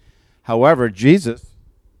suffering. However, Jesus,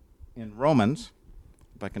 in Romans,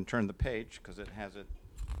 if I can turn the page, because it has it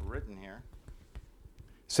written here,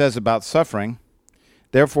 says about suffering,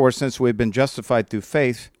 therefore, since we have been justified through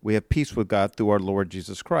faith, we have peace with God through our Lord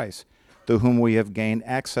Jesus Christ, through whom we have gained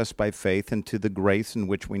access by faith into the grace in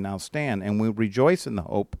which we now stand, and we rejoice in the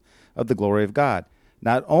hope of the glory of God.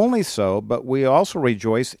 Not only so, but we also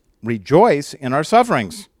rejoice in our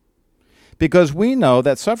sufferings, because we know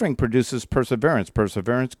that suffering produces perseverance,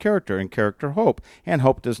 perseverance character, and character hope, and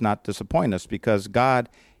hope does not disappoint us, because God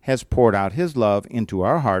has poured out his love into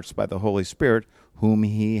our hearts by the Holy Spirit, whom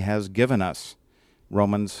he has given us.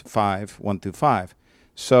 Romans 5, 1-5.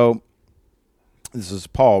 So this is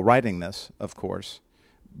Paul writing this, of course,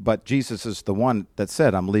 but Jesus is the one that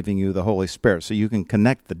said, I'm leaving you the Holy Spirit. So you can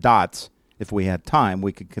connect the dots. If we had time,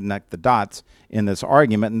 we could connect the dots in this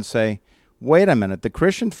argument and say, wait a minute, the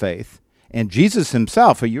Christian faith and Jesus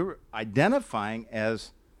himself, who you're identifying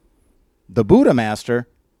as the Buddha master,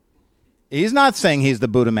 he's not saying he's the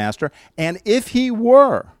Buddha master. And if he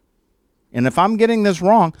were, and if I'm getting this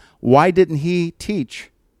wrong, why didn't he teach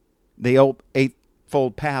the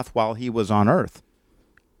Eightfold Path while he was on earth?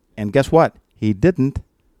 And guess what? He didn't.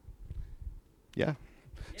 Yeah.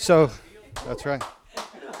 So that's right.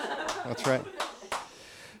 That's right.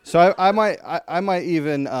 So I might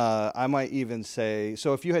even say,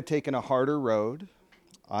 so if you had taken a harder road,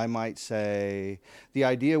 I might say the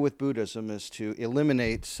idea with Buddhism is to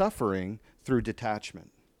eliminate suffering through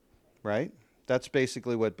detachment, right? That's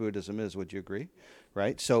basically what Buddhism is. Would you agree?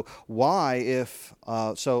 Right? So why, if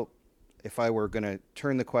I were going to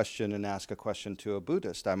turn the question and ask a question to a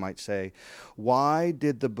Buddhist, I might say, why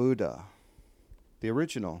did the Buddha, the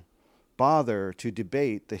original, bother to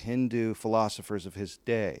debate the Hindu philosophers of his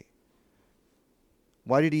day?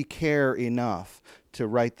 Why did he care enough to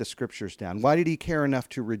write the scriptures down? Why did he care enough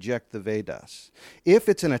to reject the Vedas? If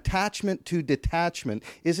it's an attachment to detachment,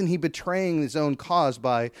 isn't he betraying his own cause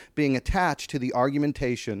by being attached to the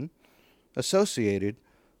argumentation associated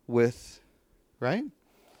with, right?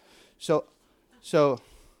 So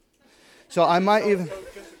I might even... So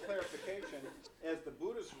just a clarification, as the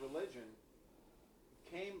Buddhist religion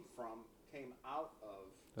came out of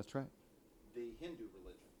That's right. the Hindu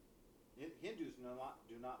religion. Hindus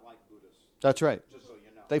do not like Buddhists, That's right. just so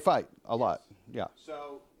you know. They fight a lot. Yeah.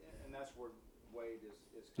 So, and that's where Wade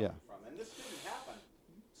is coming from. And this didn't happen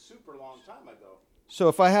super long time ago.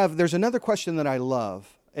 So there's another question that I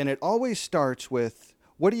love, and it always starts with,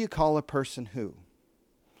 what do you call a person who?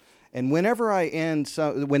 And whenever I end,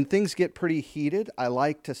 when things get pretty heated, I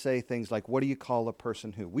like to say things like, what do you call a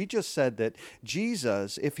person who? We just said that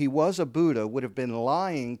Jesus, if he was a Buddha, would have been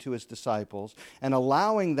lying to his disciples and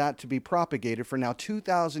allowing that to be propagated for now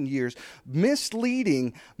 2,000 years,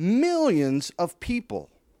 misleading millions of people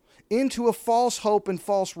into a false hope and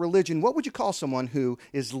false religion. What would you call someone who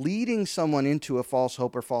is leading someone into a false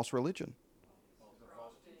hope or false religion?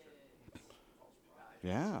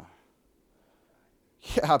 Yeah.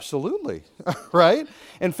 Yeah, absolutely. Right?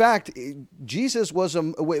 In fact, Jesus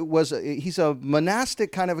he's a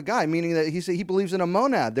monastic kind of a guy, meaning that he believes in a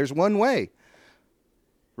monad. There's one way.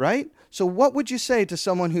 Right? So what would you say to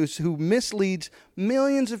someone who misleads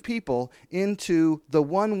millions of people into the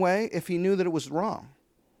one way if he knew that it was wrong?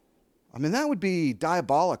 I mean, that would be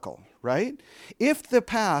diabolical, right? If the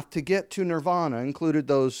path to get to nirvana included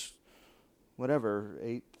those,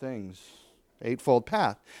 8 things, eightfold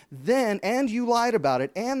path, and you lied about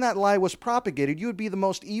it, and that lie was propagated, you would be the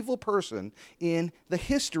most evil person in the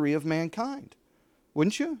history of mankind.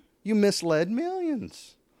 Wouldn't you? You misled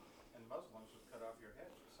millions. And Muslims would cut off your head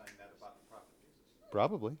for saying that about the Prophet Jesus.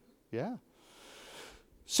 Probably, yeah.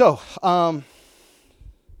 So,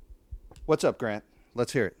 what's up, Grant?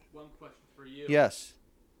 Let's hear it. One question for you. Yes.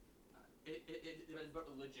 It depends about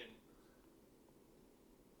religion.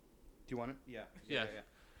 Do you want it? Yeah. Yeah.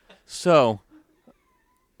 So,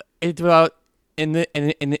 it's about in the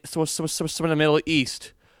some in the Middle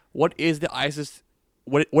East. What is the ISIS?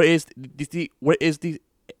 What is the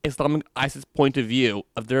Islamic ISIS point of view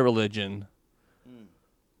of their religion?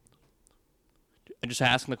 I'm just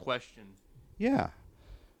asking the question. Yeah.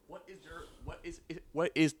 What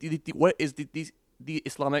is the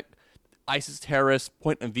Islamic ISIS terrorist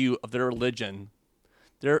point of view of their religion?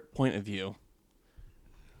 Their point of view.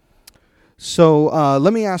 So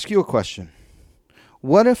let me ask you a question.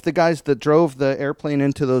 What if the guys that drove the airplane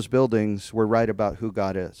into those buildings were right about who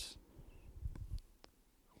God is?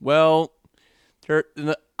 Well,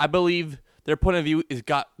 I believe their point of view is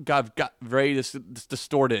got very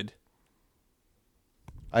distorted.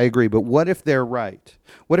 I agree, but what if they're right?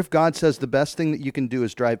 What if God says the best thing that you can do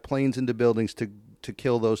is drive planes into buildings to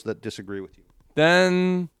kill those that disagree with you?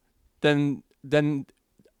 Then they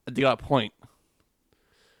got a point.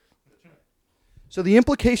 So the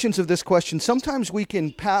implications of this question, sometimes we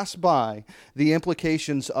can pass by the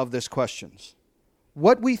implications of this question.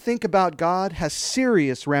 What we think about God has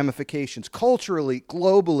serious ramifications, culturally,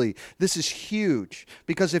 globally. This is huge,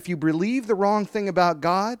 because if you believe the wrong thing about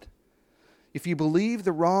God, then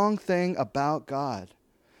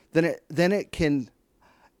it can,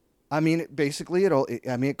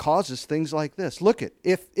 it causes things like this. Look at,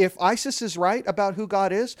 if ISIS is right about who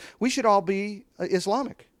God is, we should all be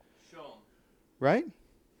Islamic. Right?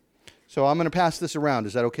 So I'm going to pass this around.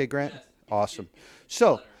 Is that okay, Grant? Yes. Awesome.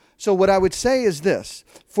 So what I would say is this.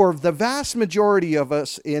 For the vast majority of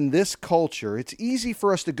us in this culture, it's easy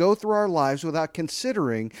for us to go through our lives without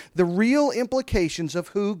considering the real implications of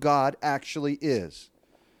who God actually is.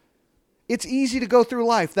 It's easy to go through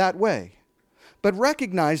life that way. But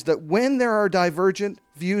recognize that when there are divergent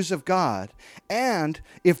views of God, and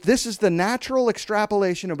if this is the natural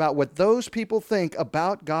extrapolation about what those people think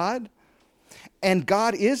about God, and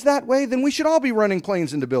God is that way, then we should all be running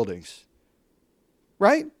planes into buildings.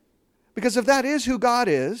 Right? Because if that is who God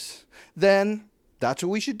is, then that's what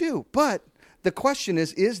we should do. But the question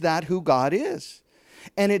is that who God is?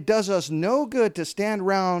 And it does us no good to stand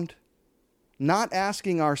around not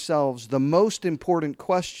asking ourselves the most important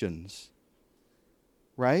questions.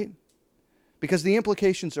 Right? Because the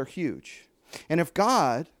implications are huge. And if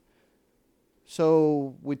God,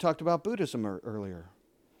 so we talked about Buddhism earlier.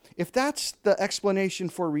 If that's the explanation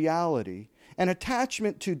for reality, and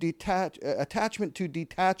attachment to detachment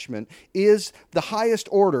is the highest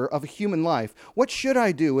order of a human life, what should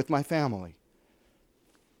I do with my family?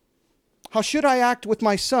 How should I act with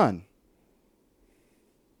my son?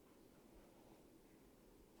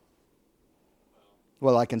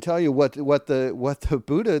 Well, I can tell you what the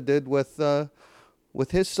Buddha did with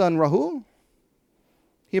his son Rahul.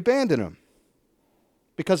 He abandoned him.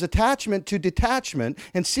 Because attachment to detachment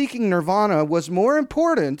and seeking nirvana was more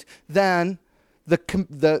important than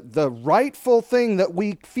the rightful thing that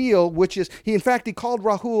we feel, which is, he called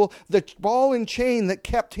Rahul the ball and chain that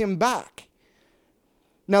kept him back.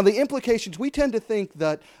 Now, the implications, we tend to think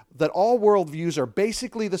that all worldviews are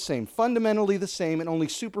basically the same, fundamentally the same, and only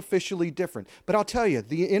superficially different. But I'll tell you,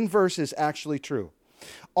 the inverse is actually true.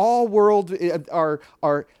 All worldviews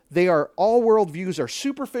are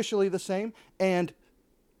superficially the same and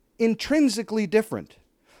intrinsically different.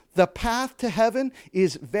 The path to heaven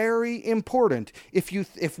is very important.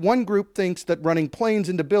 If one group thinks that running planes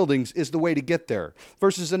into buildings is the way to get there,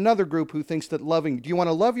 versus another group who thinks that do you want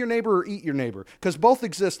to love your neighbor or eat your neighbor? Because both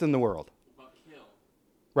exist in the world.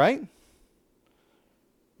 Right?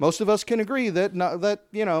 Most of us can agree that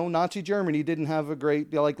Nazi Germany didn't have a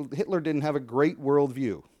great, like Hitler didn't have a great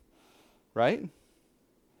worldview. Right?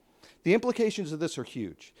 The implications of this are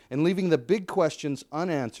huge, and leaving the big questions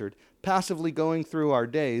unanswered, passively going through our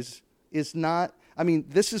days is not,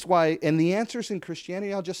 this is why, and the answers in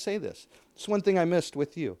Christianity, I'll just say this. It's one thing I missed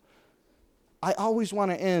with you. I always want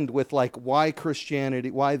to end with why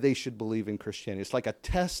they should believe in Christianity. It's like a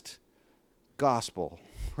test gospel,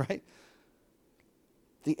 right?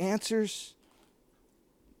 The answers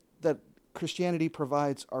that Christianity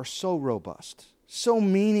provides are so robust, so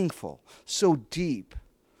meaningful, so deep.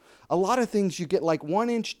 A lot of things you get 1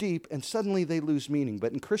 inch deep and suddenly they lose meaning.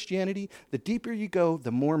 But in Christianity, the deeper you go,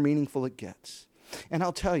 the more meaningful it gets. And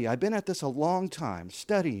I'll tell you, I've been at this a long time,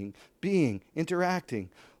 studying, being, interacting,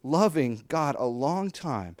 loving God a long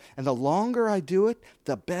time. And the longer I do it,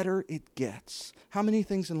 the better it gets. How many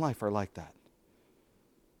things in life are like that?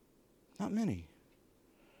 Not many.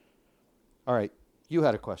 All right, you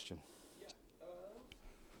had a question.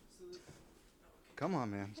 Come on,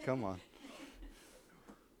 man. Come on.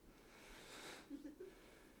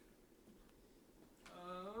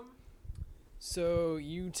 So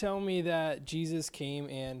you tell me that Jesus came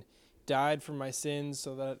and died for my sins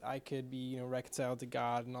so that I could be, reconciled to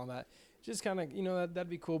God and all that. Just kind of, that'd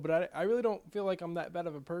be cool. But I really don't feel like I'm that bad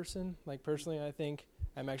of a person. Personally, I think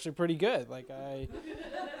I'm actually pretty good.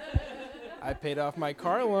 I paid off my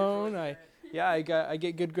car loan. I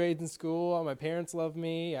get good grades in school. My parents love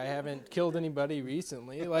me. I haven't killed anybody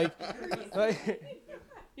recently. You know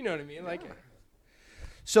what I mean?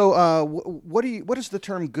 So, what does the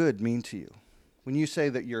term good mean to you? When you say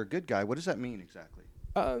that you're a good guy, what does that mean exactly?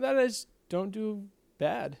 That I just don't do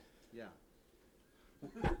bad. Yeah.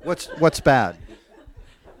 What's bad?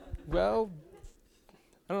 Well,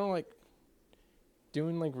 I don't know,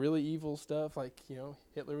 doing really evil stuff.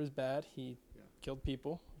 Hitler was bad. He killed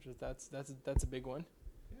people. That's a big one.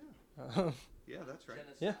 Yeah. Yeah, that's right.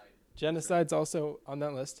 Genocide. Yeah. Genocide's also on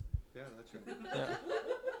that list. Yeah, that's right. Yeah.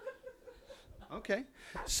 Okay.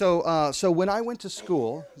 So when I went to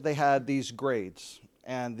school, they had these grades.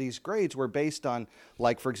 And these grades were based on,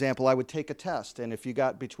 for example, I would take a test. And if you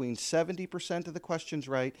got between 70% of the questions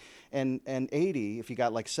right and 80, if you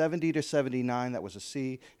got 70 to 79, that was a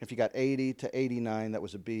C. If you got 80 to 89, that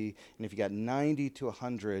was a B. And if you got 90 to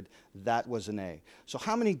 100, that was an A. So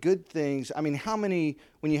how many good things, when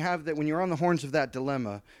you're on the horns of that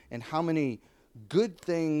dilemma, and how many good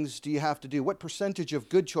things do you have to do? What percentage of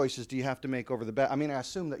good choices do you have to make over the bad? I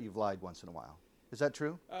assume that you've lied once in a while. Is that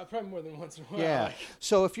true? Probably more than once in a while. Yeah.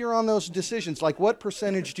 So if you're on those decisions, what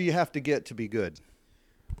percentage do you have to get to be good?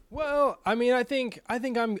 Well, I think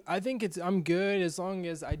I'm good as long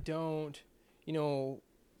as I don't,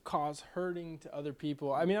 cause hurting to other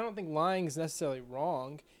people. I don't think lying is necessarily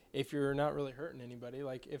wrong if you're not really hurting anybody.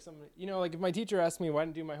 If someone, if my teacher asked me why I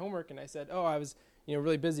didn't do my homework and I said, "Oh, I was,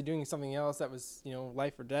 really busy doing something else that was,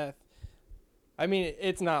 life or death."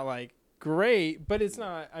 It's not great, but it's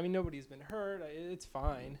not, nobody's been hurt. It's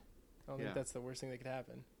fine. I don't think that's the worst thing that could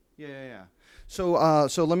happen. Yeah. So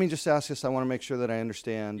let me just ask this. I want to make sure that I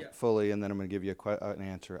understand fully, and then I'm going to give you an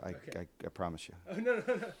answer. I promise you. Oh, no.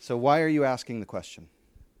 So why are you asking the question?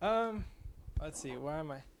 Let's see. Why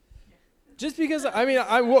am I? Just because,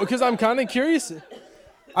 because I'm kind of curious.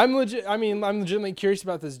 I'm legitimately curious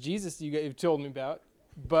about this Jesus you've told me about,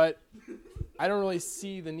 but I don't really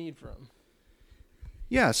see the need for him.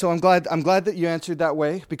 Yeah, so I'm glad that you answered that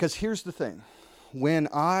way, because here's the thing. When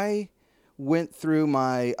I went through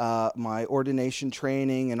my my ordination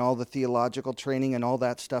training and all the theological training and all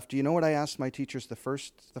that stuff, do you know what I asked my teachers the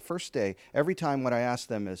first day? Every time what I asked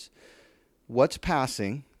them is, what's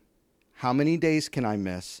passing, how many days can I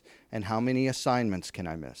miss, and how many assignments can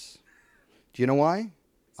I miss? Do you know why?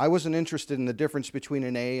 I wasn't interested in the difference between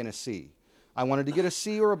an A and a C. I wanted to get a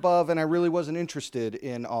C or above, and I really wasn't interested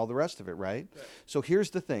in all the rest of it, right? So here's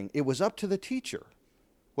the thing. It was up to the teacher,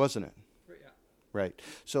 wasn't it? Yeah. Right.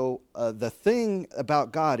 So the thing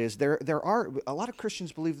about God is there are a lot of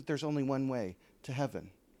Christians believe that there's only one way to heaven.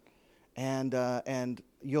 And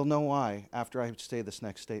you'll know why after I say this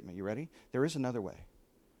next statement. You ready? There is another way.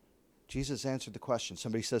 Jesus answered the question.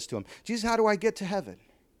 Somebody says to him, "Jesus, how do I get to heaven?"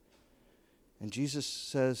 And Jesus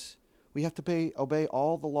says, we have to obey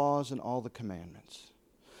all the laws and all the commandments.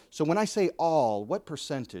 So when I say all, what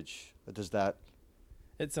percentage does that?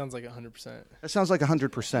 It sounds like 100%. That sounds like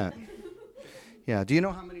 100%. Yeah. Do you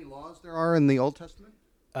know how many laws there are in the Old Testament?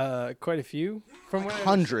 Quite a few. From what I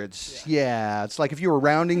Hundreds. Yeah. It's like if you were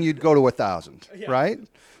rounding, you'd go to 1,000, right?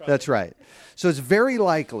 That's right. So it's very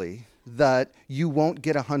likely that you won't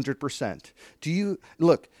get 100%.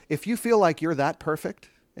 Look, if you feel like you're that perfect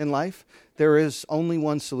in life, there is only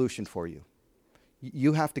one solution for you.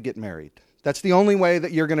 You have to get married. That's the only way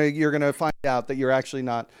that you're gonna find out that you're actually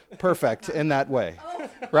not perfect in that way,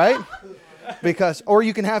 right? Or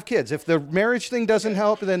you can have kids. If the marriage thing doesn't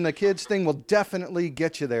help, then the kids thing will definitely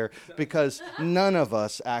get you there, because none of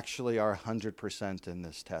us actually are 100% in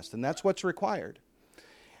this test, and that's what's required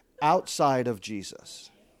outside of Jesus.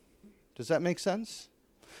 Does that make sense?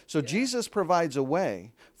 So Jesus provides a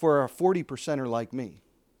way for a 40%er like me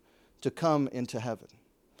to come into heaven,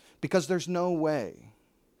 because there's no way,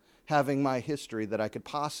 having my history, that I could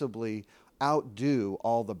possibly outdo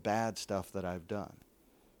all the bad stuff that I've done.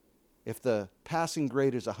 If the passing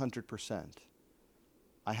grade is 100%,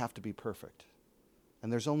 I have to be perfect.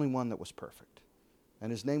 And there's only one that was perfect.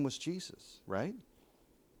 And his name was Jesus, right?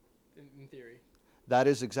 in theory. That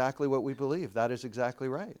is exactly what we believe. That is exactly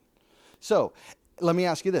right. So, let me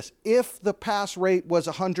ask you this. If the pass rate was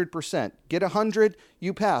 100%, get 100,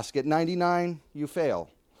 you pass. Get 99, you fail.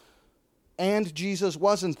 And Jesus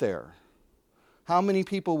wasn't there, how many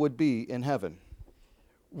people would be in heaven?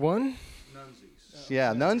 One?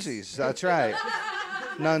 Yeah, nunsies. That's right.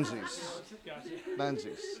 Nunsies.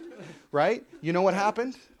 Nunsies. Right? You know what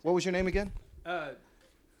happened? What was your name again? Todd.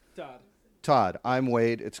 Todd. I'm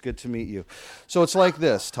Wade. It's good to meet you. So it's like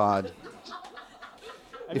this, Todd.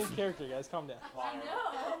 I'm in character, guys. Calm down.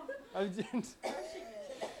 I know.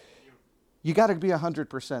 You got to be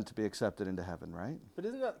 100% to be accepted into heaven, right? But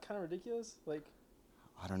isn't that kind of ridiculous? Like,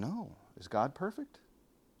 I don't know. Is God perfect?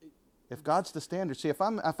 If God's the standard, see, if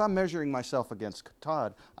I'm measuring myself against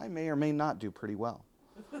Todd, I may or may not do pretty well.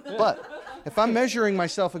 But if I'm measuring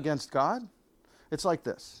myself against God, it's like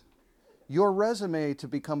this. Your resume to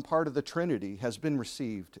become part of the Trinity has been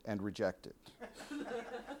received and rejected.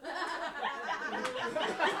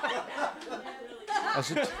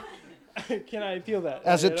 can I feel that?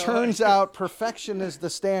 As it turns out, perfection is the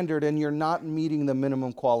standard, and you're not meeting the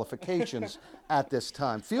minimum qualifications at this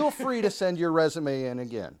time. Feel free to send your resume in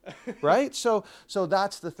again, right? So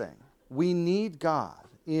that's the thing. We need God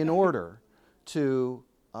in order to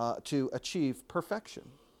achieve perfection.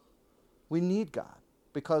 We need God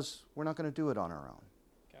because we're not going to do it on our own,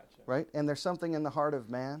 right? And there's something in the heart of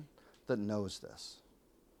man that knows this.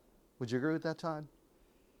 Would you agree with that, Todd?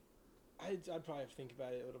 I'd probably have to think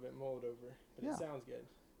about it a little bit, mull it over, but Yeah. it sounds good.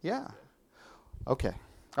 Yeah. Okay.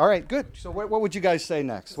 All right, good. So what would you guys say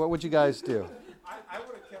next? What would you guys do? I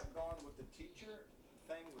would have kept going with the teacher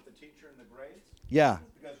thing, with the teacher and the grades, Yeah.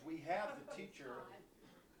 because we have the teacher.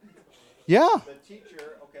 Yeah, The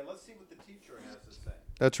teacher, okay, let's see what the teacher has to say.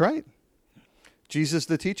 that's right. Jesus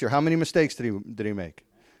the teacher. How many mistakes did he make?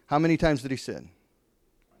 How many times did he sin?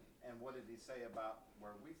 And what did he say about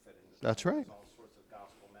where we fit in? That's right. All sorts of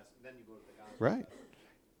gospel messages. Then you go to the gospel. Right.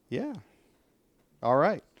 Yeah. All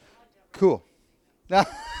right. Cool. Now,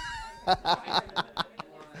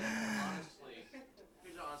 Honestly, here's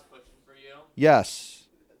an honest question for you. yes.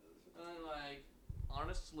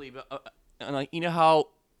 Honestly, but you know how,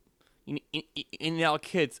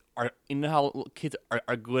 kids are,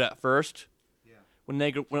 are good at first. Yeah. When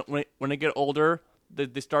they get older,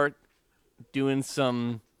 they start doing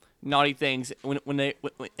some naughty things when they're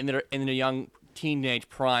in their young teenage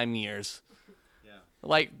prime years. Yeah.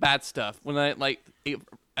 Like bad stuff. When I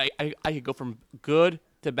could go from good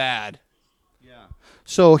to bad. Yeah.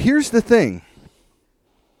 So here's the thing.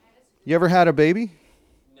 You ever had a baby?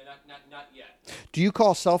 No, not yet. Do you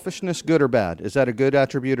call selfishness good or bad? Is that a good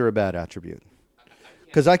attribute or a bad attribute?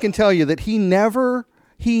 Because I can tell you that he never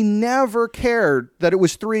cared that it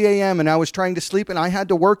was 3 a.m. and I was trying to sleep and I had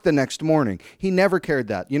to work the next morning. He never cared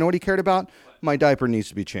that. You know what he cared about? My diaper needs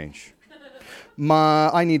to be changed.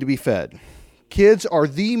 I need to be fed. Kids are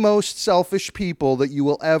the most selfish people that you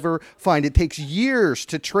will ever find. It takes years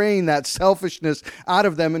to train that selfishness out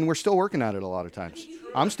of them, and we're still working at it a lot of times.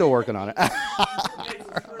 I'm still working on it. I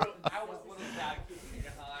was one of the bad kids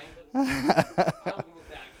behind. I was one of the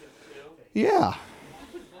bad kids too. Yeah.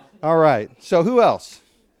 All right. So who else?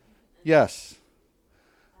 Yes.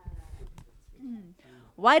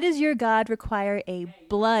 Why does your God require a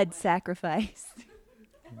blood sacrifice?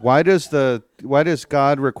 Why does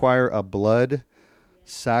God require a blood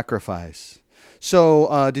sacrifice?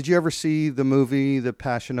 So, did you ever see the movie The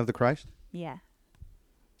Passion of the Christ? Yeah,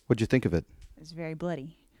 What'd you think of it? it's very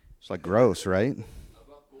bloody. It's like gross, right? It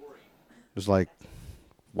was like,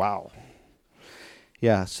 wow.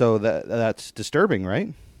 Yeah, so that's disturbing,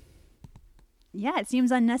 right? Yeah, it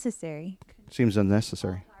seems unnecessary. Seems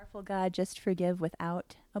unnecessary. Powerful God just forgive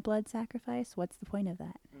without a blood sacrifice? What's the point of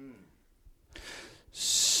that?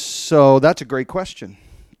 So that's a great question.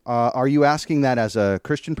 Are you asking that as a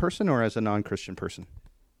Christian person or as a non-Christian person?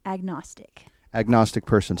 Agnostic. Agnostic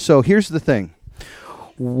person. So here's the thing.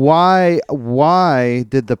 Why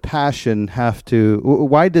did the Passion have to,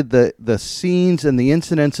 why did the scenes and the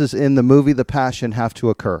incidences in the movie The Passion have to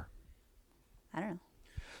occur? I don't know.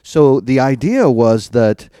 So the idea was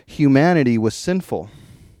that humanity was sinful.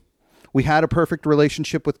 We had a perfect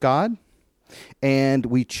relationship with God, and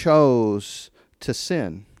we chose to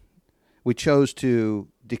sin. We chose to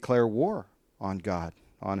declare war on God,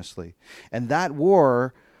 honestly. And that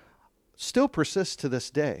war still persists to this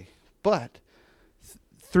day. But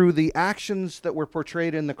through the actions that were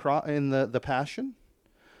portrayed in the Passion,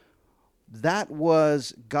 that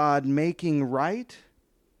was God making right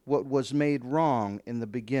what was made wrong in the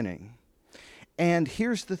beginning. And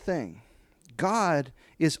here's the thing. God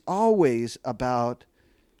is always about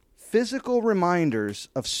physical reminders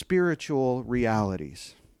of spiritual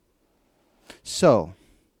realities. So,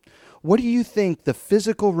 what do you think the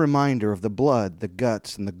physical reminder of the blood, the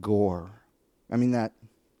guts, and the gore? I mean, that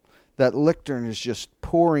lictern is just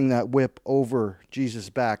pouring that whip over Jesus'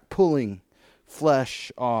 back, pulling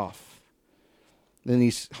flesh off. Then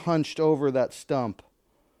he's hunched over that stump,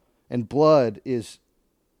 and blood is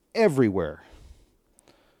everywhere.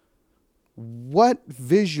 What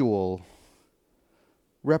visual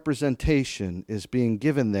representation is being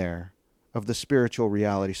given there of the spiritual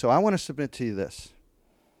reality? So I want to submit to you this.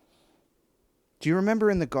 Do you remember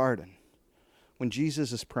in the garden when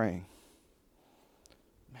Jesus is praying?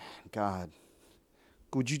 Man, God,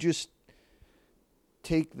 would you just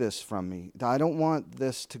take this from me? I don't want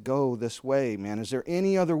this to go this way, man. Is there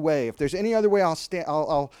any other way? If there's any other way,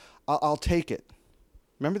 I'll take it.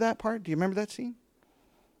 Remember that part? Do you remember that scene?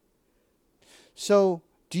 So,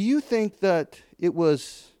 do you think that it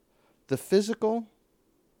was the physical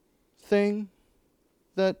thing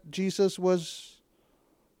that Jesus was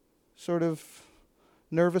sort of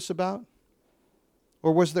nervous about?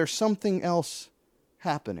 Or was there something else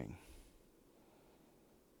happening?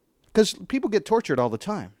 Because people get tortured all the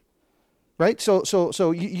time, right?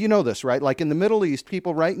 So you know this, right? Like in the Middle East,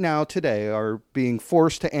 people right now today are being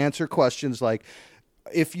forced to answer questions like,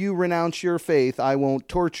 if you renounce your faith, I won't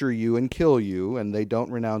torture you and kill you. And they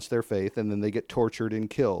don't renounce their faith, and then they get tortured and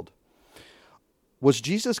killed. Was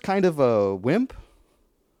Jesus kind of a wimp?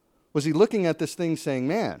 Was he looking at this thing saying,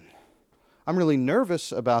 man, I'm really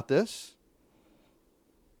nervous about this?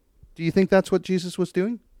 Do you think that's what Jesus was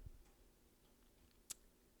doing?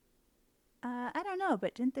 I don't know,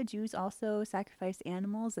 but didn't the Jews also sacrifice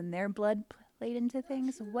animals and their blood played into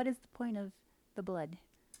things? What is the point of the blood?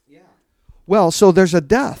 Yeah. Well, so there's a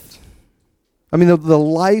death. I mean, the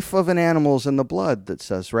life of an animal is in the blood, that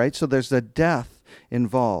says, right? So there's a death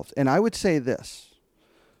involved. And I would say this.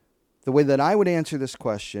 The way that I would answer this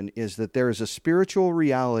question is that there is a spiritual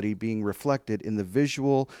reality being reflected in the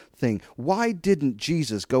visual thing. Why didn't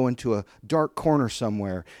Jesus go into a dark corner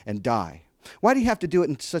somewhere and die? Why do you have to do it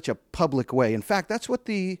in such a public way? In fact, that's what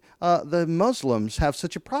the Muslims have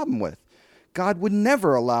such a problem with. God would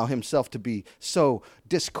never allow himself to be so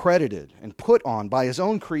discredited and put on by his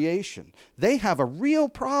own creation. They have a real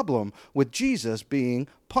problem with Jesus being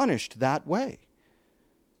punished that way.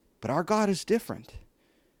 But our God is different.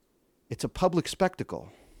 It's a public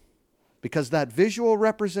spectacle because that visual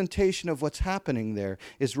representation of what's happening there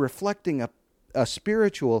is reflecting a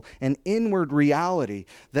spiritual and inward reality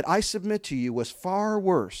that I submit to you was far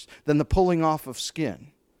worse than the pulling off of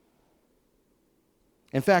skin.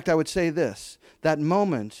 In fact, I would say this, that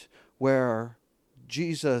moment where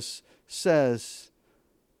Jesus says,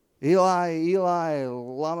 Eli, Eli,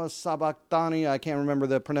 lama sabachthani, I can't remember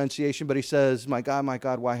the pronunciation, but he says, my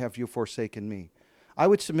God, why have you forsaken me? I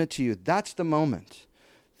would submit to you, that's the moment.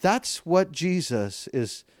 That's what Jesus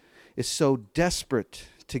is so desperate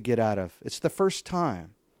to get out of. It's the first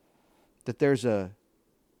time that there's a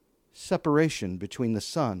separation between the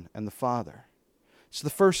Son and the Father. It's the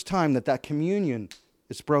first time that communion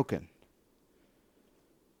is broken.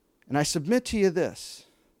 And I submit to you this.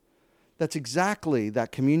 That's exactly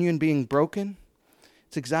that communion being broken.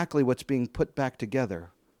 It's exactly what's being put back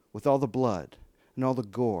together with all the blood and all the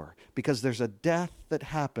gore. Because there's a death that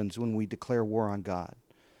happens when we declare war on God.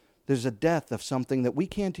 There's a death of something that we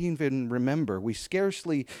can't even remember. We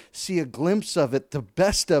scarcely see a glimpse of it, the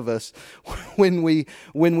best of us, when we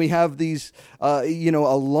have these, a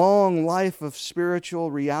long life of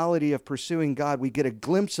spiritual reality of pursuing God. We get a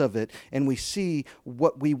glimpse of it and we see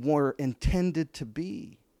what we were intended to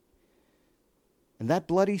be. And that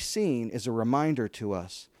bloody scene is a reminder to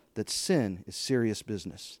us that sin is serious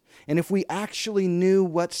business. And if we actually knew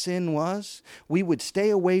what sin was, we would stay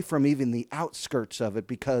away from even the outskirts of it,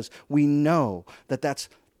 because we know that that's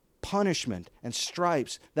punishment and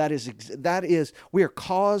stripes. That is, we are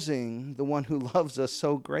causing the one who loves us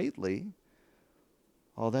so greatly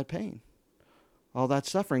all that pain, all that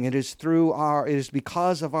suffering. It is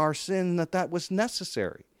because of our sin that was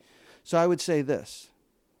necessary. So I would say this.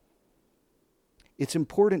 It's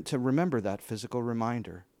important to remember that physical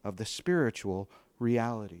reminder of the spiritual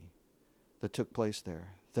reality that took place there,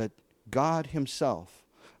 that God himself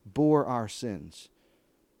bore our sins,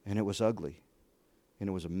 and it was ugly, and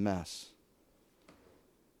it was a mess,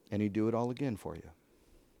 and he'd do it all again for you.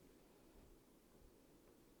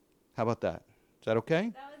 How about that? Is that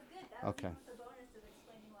okay? That was good. That Okay. was the bonus of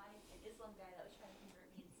explaining why an Islam guy that was trying to convert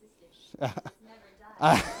me insisted Jesus never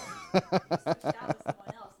died. So that was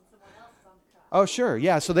someone else, and someone else is on the cross. Oh, sure.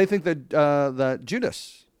 Yeah, so they think that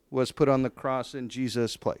Judas was put on the cross in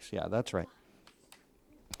Jesus' place. Yeah, that's right.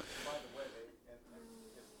 By the way, if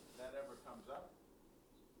that ever comes up,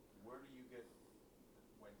 where do you get,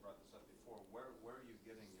 Wayne brought this up before, where are you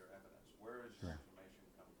getting your evidence? Where is your information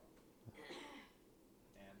come from?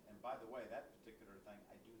 And by the way, that particular thing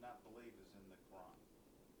I do not believe is in the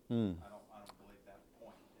Quran. I don't believe that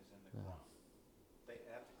point is in the Quran. They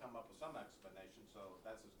have to come up with some explanation, so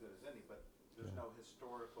that's as good as any, but there's no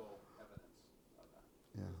historical evidence of that.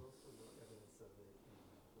 Yeah. There's also no evidence of it in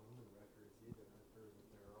Roman records either. I've heard that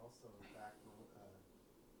there are also, in fact,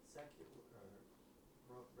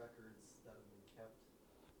 secular records that have been kept,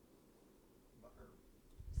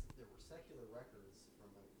 there were secular records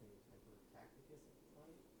from, I think, Emperor Tacitus at the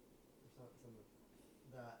time, or some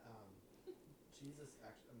that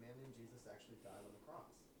a man named Jesus actually died on the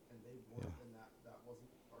cross, and they weren't, and that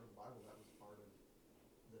wasn't part of the Bible. That was part of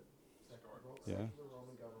the Yeah. secular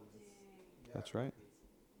Roman government. Yeah, That's right.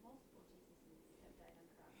 Multiple Jesuses have died on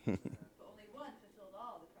crosses, but only one fulfilled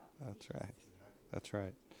all the prophecies. That's right. That's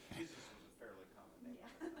right. Jesus is a fairly common name.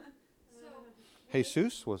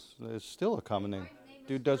 Jesus is still a common name.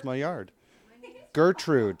 Dude does my yard.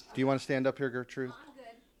 Gertrude. Do you want to stand up here, Gertrude? I'm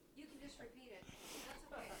good. You can just repeat it.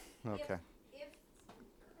 That's okay. Okay.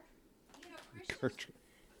 If Gertrude.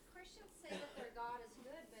 Christians say that their God is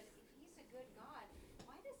good, but if he's a good God,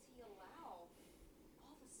 why does he allow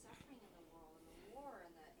all the suffering in the world and the war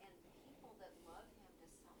and people that love him to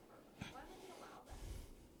suffer? Why would he allow that?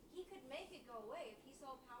 He could make it go away. If he's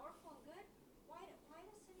all powerful and good, why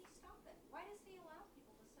doesn't he stop it? Why does he allow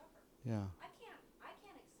people to suffer? Yeah. I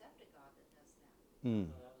can't accept a God that does that. Mm.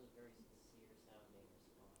 So that was a very sincere sounding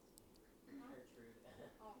response. Gertrude.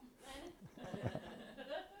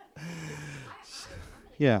 Oh.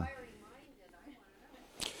 Yeah. Inquiring minded, I want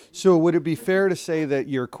to know. So would it be fair to say that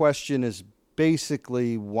your question is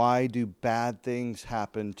basically, why do bad things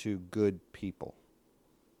happen to good people?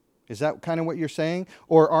 Is that kind of what you're saying?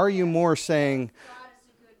 Or are you more saying, God is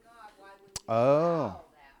a good God. Why would he Oh. allow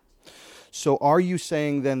that? so are you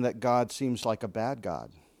saying then that God seems like a bad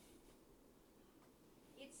God?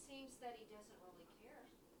 It seems that he doesn't really care.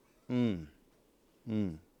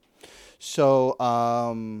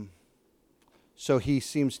 So he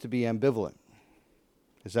seems to be ambivalent.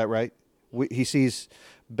 Is that right? He sees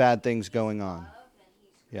bad things going on. Love, and he's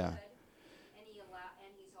good, Yeah. and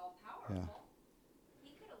he's all powerful. Yeah.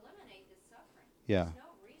 He could eliminate this suffering. Yeah. There's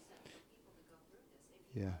no reason for people to go through this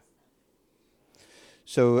if he Yeah.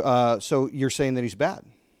 loves them. So you're saying that he's bad?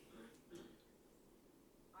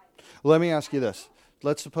 Let me ask you this.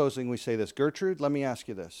 Let's supposing we say this. Gertrude, let me ask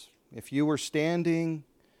you this. If you were standing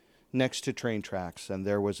next to train tracks and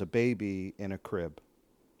there was a baby in a crib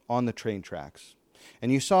on the train tracks,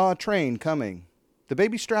 and you saw a train coming, the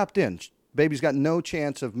baby's strapped in. Baby's got no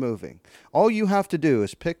chance of moving. All you have to do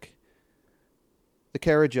is pick the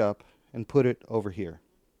carriage up and put it over here.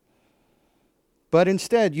 But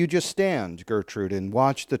instead, you just stand, Gertrude, and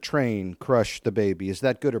watch the train crush the baby. Is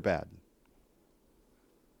that good or bad?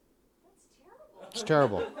 It's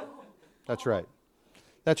terrible. That's right.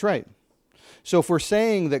 That's right. So if we're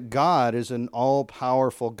saying that God is an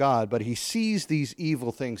all-powerful God, but he sees these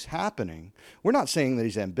evil things happening, we're not saying that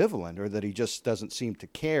he's ambivalent or that he just doesn't seem to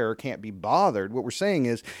care, can't be bothered. What we're saying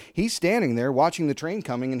is he's standing there watching the train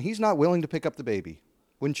coming, and he's not willing to pick up the baby.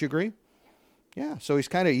 Wouldn't you agree? Yeah, so he's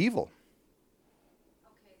kind of evil.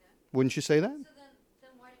 Okay, then. Wouldn't you say that? So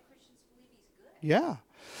then why do Christians believe he's good? Yeah.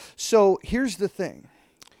 So here's the thing.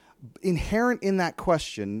 Inherent in that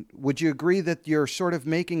question, would you agree that you're sort of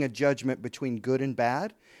making a judgment between good and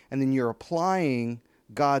bad, and then you're applying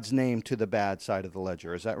God's name to the bad side of the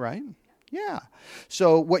ledger? Is that right? Yeah.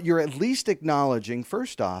 So what you're at least acknowledging,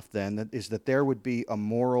 first off, then, is that there would be a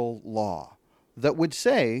moral law that would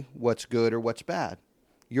say what's good or what's bad.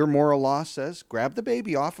 Your moral law says grab the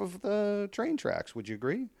baby off of the train tracks. Would you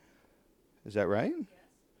agree? Is that right?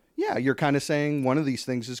 Yeah, you're kind of saying one of these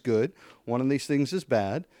things is good, one of these things is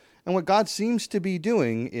bad. And what God seems to be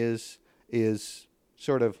doing is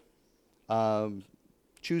sort of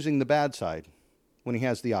choosing the bad side when he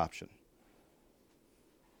has the option.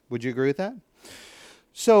 Would you agree with that?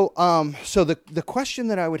 So the question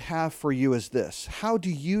that I would have for you is this: how do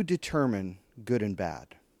you determine good and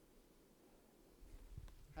bad?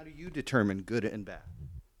 How do you determine good and bad?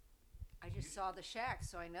 I just saw the shack,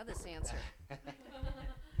 so I know this answer.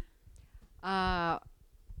 I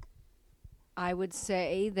would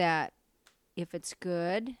say that if it's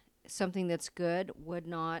good, something that's good would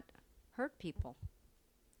not hurt people,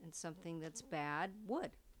 and something that's bad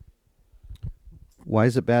would. Why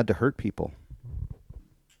is it bad to hurt people?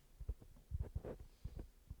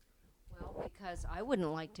 Well, because I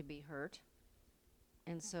wouldn't like to be hurt,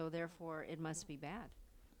 and so therefore it must be bad.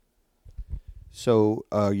 So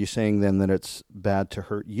are you saying then that it's bad to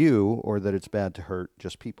hurt you, or that it's bad to hurt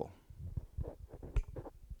just people?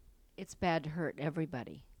 It's bad to hurt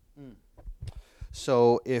everybody.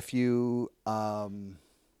 So if you, so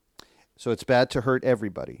it's bad to hurt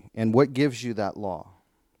everybody. And what gives you that law?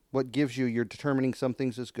 What gives you, you're determining some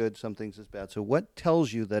things is good, some things is bad. So what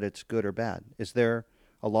tells you that it's good or bad? Is there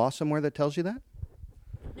a law somewhere that tells you that?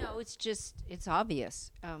 No, it's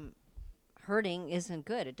obvious. Hurting isn't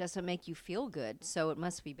good. It doesn't make you feel good, so it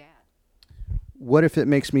must be bad. What if it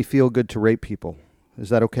makes me feel good to rape people? Is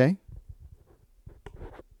that okay?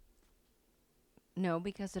 No,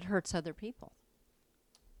 because it hurts other people.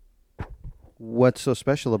 What's so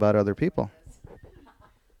special about other people?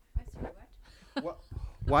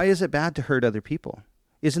 Why is it bad to hurt other people?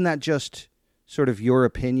 Isn't that just sort of your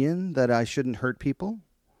opinion that I shouldn't hurt people?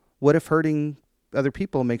 What if hurting other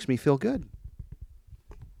people makes me feel good?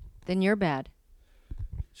 Then you're bad.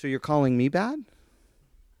 So you're calling me bad?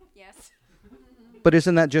 Yes. But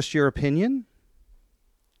isn't that just your opinion?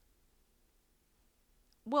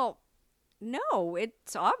 Well, no,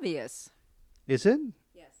 it's obvious. Is it?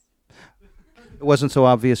 Yes. It wasn't so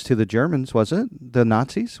obvious to the Germans, was it? The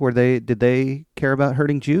Nazis? Did they care about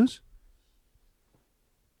hurting Jews?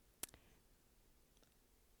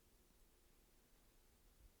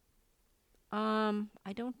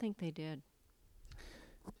 I don't think they did.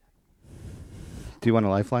 Do you want to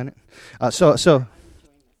lifeline it?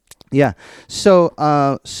 Yeah.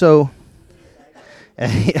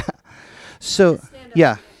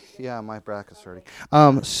 Yeah, my bracket's hurting.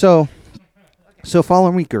 So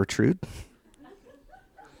follow me, Gertrude.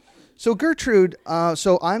 So Gertrude,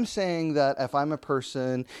 so I'm saying that if I'm a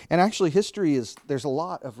person, and actually history is, there's a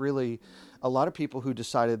lot of people who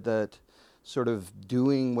decided that sort of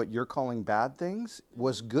doing what you're calling bad things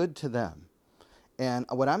was good to them. And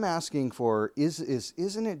what I'm asking for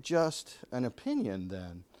isn't it just an opinion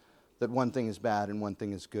then that one thing is bad and one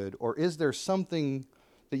thing is good? Or is there something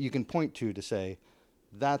that you can point to say,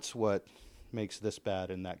 that's what makes this bad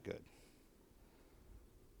and that good?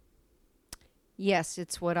 Yes,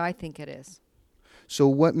 it's what I think it is. So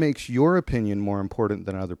what makes your opinion more important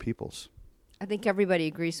than other people's? I think everybody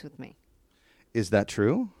agrees with me. Is that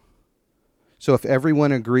true? So if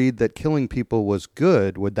everyone agreed that killing people was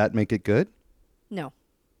good, would that make it good? No.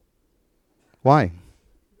 Why?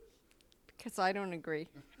 Because I don't agree.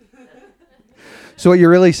 So what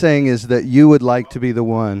you're really saying is that you would like to be the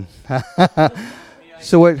one.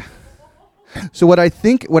 So what I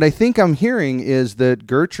think I'm hearing is that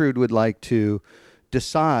Gertrude would like to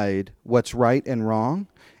decide what's right and wrong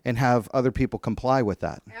and have other people comply with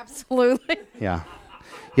that. Absolutely. Yeah.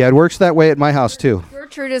 Yeah, it works that way at my house too.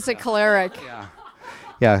 Gertrude is a cleric.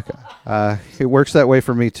 Yeah. It works that way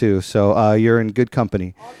for me too. So you're in good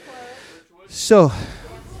company. So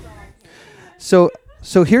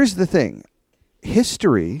here's the thing.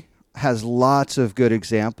 History has lots of good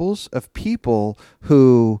examples of people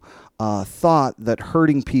who thought that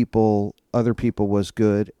hurting other people was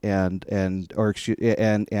good, and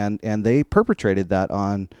they perpetrated that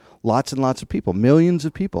on lots and lots of people, millions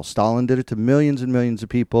of people. Stalin did it to millions and millions of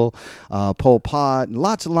people. Pol Pot and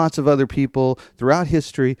lots of other people throughout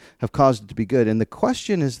history have caused it to be good. And the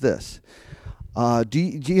question is this: do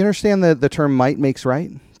you understand the term "might makes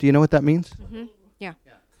right"? Do you know what that means? Mm-hmm. Yeah.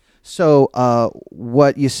 So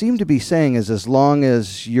what you seem to be saying is, as long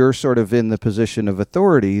as you're sort of in the position of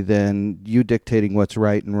authority, then you dictating what's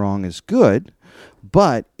right and wrong is good.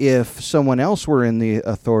 But if someone else were in the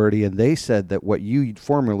authority and they said that what you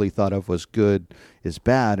formerly thought of was good is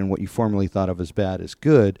bad and what you formerly thought of as bad is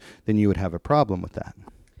good, then you would have a problem with that.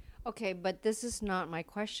 Okay, but this is not my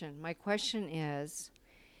question. My question is,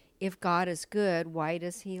 if God is good, why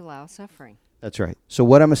does he allow suffering? That's right. So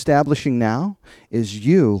what I'm establishing now is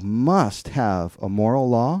you must have a moral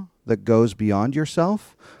law that goes beyond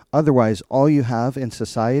yourself. Otherwise, all you have in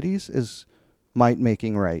societies is might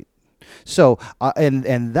making right. So,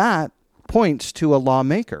 and that points to a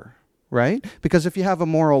lawmaker, right? Because if you have a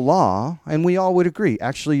moral law, and we all would agree,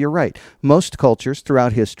 actually you're right, most cultures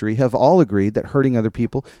throughout history have all agreed that hurting other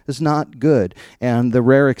people is not good. And the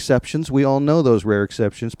rare exceptions, we all know those rare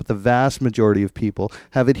exceptions, but the vast majority of people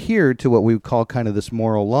have adhered to what we would call kind of this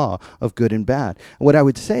moral law of good and bad. What I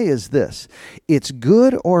would say is this: it's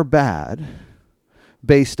good or bad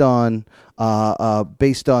based on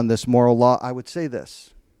this moral law. I would say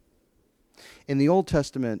this. In the Old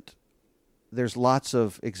Testament, there's lots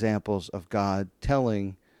of examples of God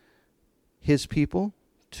telling his people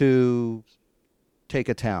to take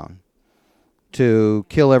a town, to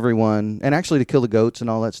kill everyone, and actually to kill the goats and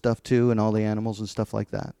all that stuff too, and all the animals and stuff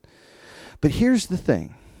like that. But here's the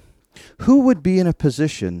thing. Who would be in a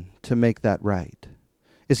position to make that right?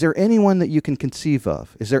 Is there anyone that you can conceive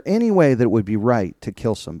of? Is there any way that it would be right to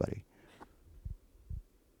kill somebody?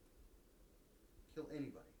 Kill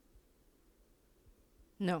anybody.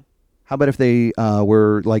 No. How about if they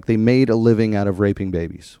were like they made a living out of raping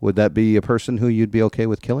babies? Would that be a person who you'd be okay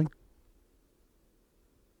with killing?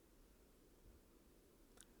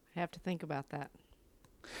 I have to think about that.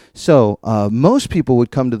 So most people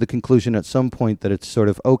would come to the conclusion at some point that it's sort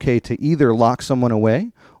of okay to either lock someone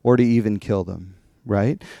away or to even kill them,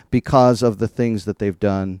 right? Because of the things that they've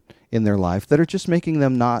done in their life that are just making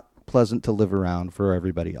them not pleasant to live around for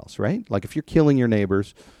everybody else, right? Like if you're killing your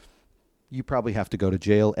neighbors, you probably have to go to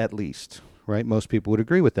jail at least, right? Most people would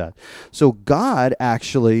agree with that. So God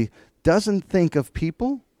actually doesn't think of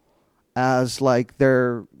people as like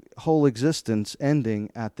their whole existence ending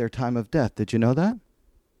at their time of death. Did you know that?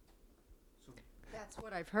 That's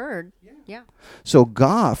what I've heard. Yeah. So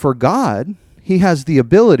for God, he has the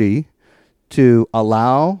ability to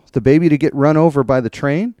allow the baby to get run over by the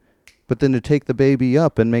train, but then to take the baby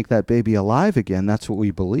up and make that baby alive again. That's what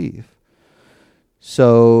we believe.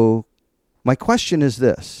 So my question is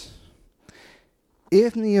this: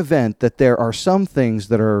 if in the event that there are some things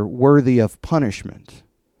that are worthy of punishment,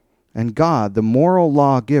 and God, the moral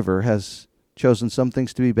lawgiver, has chosen some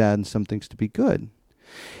things to be bad and some things to be good,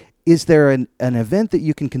 is there an event that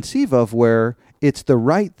you can conceive of where it's the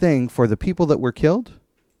right thing for the people that were killed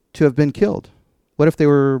to have been killed? What if they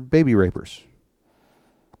were baby rapers?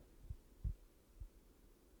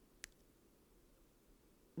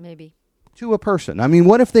 Maybe. To a person. I mean,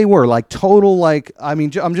 what if they were like total, like, I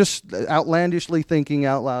mean, I'm just outlandishly thinking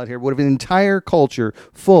out loud here. What if an entire culture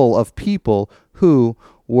full of people who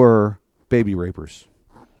were baby rapers?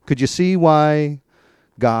 Could you see why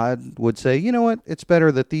God would say, you know what, it's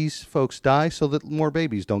better that these folks die so that more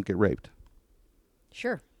babies don't get raped?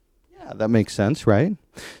 Sure. Yeah, that makes sense, right?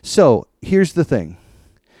 So here's the thing.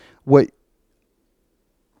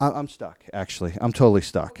 I'm stuck, actually. I'm totally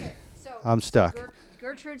stuck. Okay, so I'm stuck.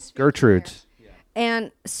 Gertrude's. Gertrude.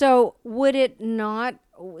 And so would it not,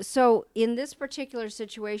 so in this particular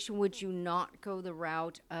situation, would you not go the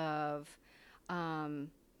route of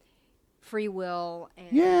free will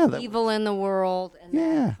and evil in the world and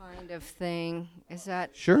that kind of thing? Is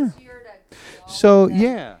that Sure. easier to do all So, of that?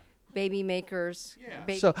 yeah. Baby makers.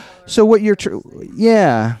 Baby So what you're,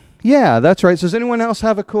 yeah, that's right. So does anyone else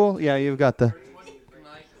have a cool, yeah, you've got the. Hold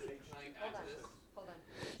on.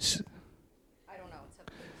 I don't know. It's up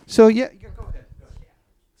to you. So, yeah, go ahead.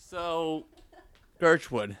 So,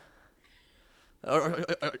 Gertrude.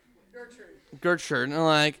 Gertrude. And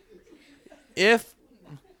like, if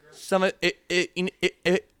some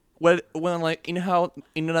when like you know how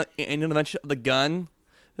in the invention of the gun,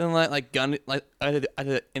 then like gun like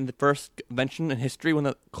in the first invention in history when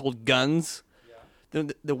they're called guns,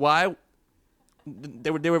 the why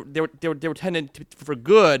they were tended for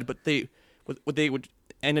good, but they would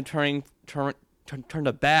end up turn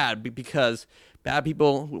to bad because bad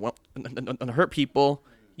people who want to hurt people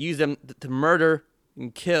use them to murder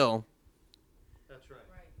and kill. That's right.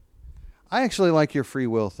 I actually like your free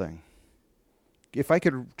will thing. If I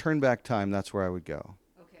could turn back time, that's where I would go.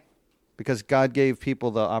 Okay. Because God gave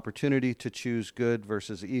people the opportunity to choose good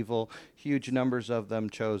versus evil. Huge numbers of them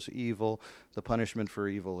chose evil. The punishment for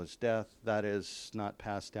evil is death. That is not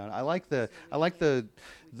passed down. I like the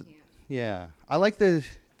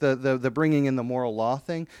bringing in the moral law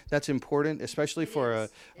thing. That's important, especially for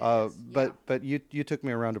but you took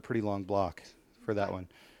me around a pretty long block for that one.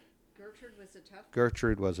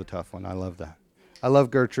 Gertrude was a tough one. I love that. I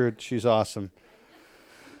love Gertrude. She's awesome.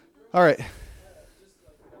 All right.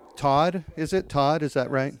 Todd, is it? Todd, is that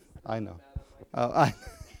right? I know.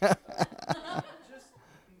 Just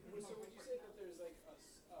so would you say that there's like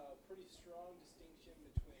a pretty strong distinction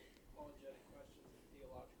between apologetic questions and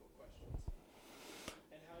theological questions,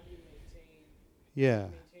 and how do you maintain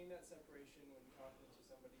that separation when talking to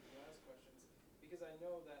somebody who has questions? Because I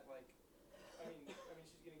know that I mean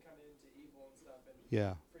she's getting kind of into evil and stuff and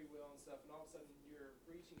free will and stuff, and all of a sudden you're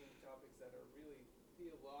reaching into topics that are really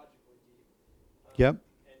theologically deep. Yep.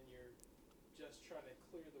 And you're just trying to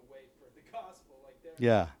clear the way for the gospel, like there.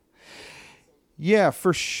 Yeah. Yeah,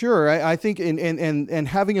 for sure. I think and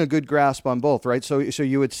having a good grasp on both, right? So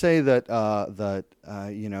you would say that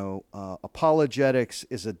apologetics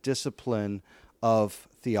is a discipline of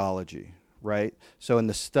theology, right? So in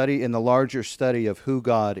the larger study of who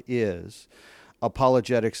God is,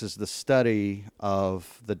 apologetics is the study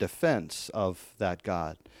of the defense of that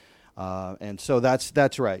God, and so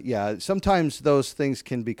that's right. Yeah, sometimes those things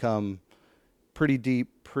can become pretty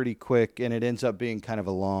deep, pretty quick, and it ends up being kind of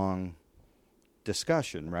a long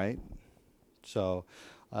discussion, right? So,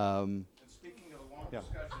 And speaking of a long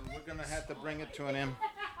discussion, we're going to have to bring it to an end.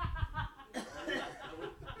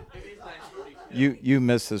 You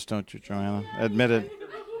miss this, don't you, Joanna? Admit it.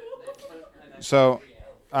 So,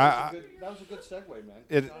 that was a good segue, man.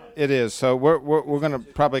 it is. So we're going to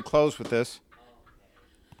probably close with this.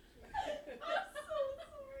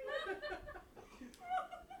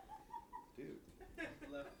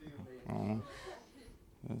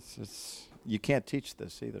 It's you can't teach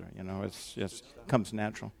this either. You know, it's just comes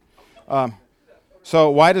natural. So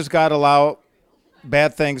why does God allow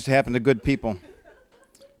bad things to happen to good people?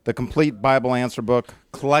 The Complete Bible Answer Book,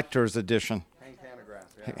 Collector's Edition.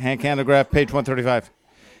 Hank Hanegraaff, page 135.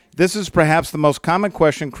 This is perhaps the most common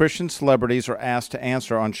question Christian celebrities are asked to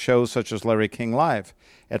answer on shows such as Larry King Live.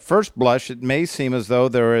 At first blush, it may seem as though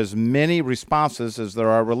there are as many responses as there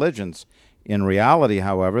are religions. In reality,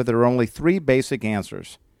 however, there are only three basic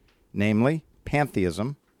answers, namely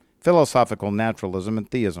pantheism, philosophical naturalism, and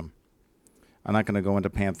theism. I'm not going to go into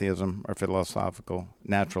pantheism or philosophical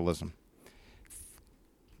naturalism.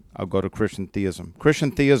 I'll go to Christian theism.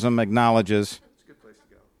 Christian theism acknowledges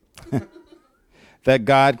that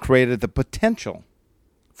God created the potential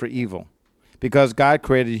for evil because God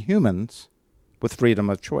created humans with freedom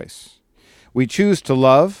of choice. We choose to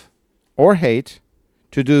love or hate,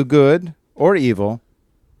 to do good or evil,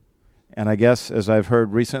 and I guess, as I've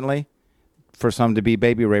heard recently, for some to be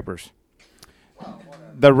baby rapers.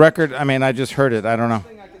 The record, I just heard it, I don't know.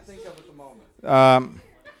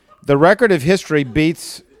 The record of history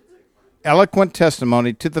beats eloquent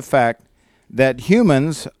testimony to the fact that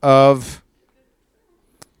humans of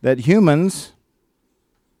their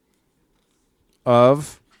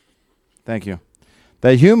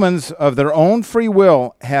own free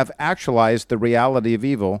will have actualized the reality of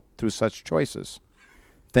evil through such choices.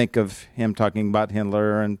 Think of him talking about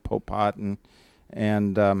Hitler and Pol Pot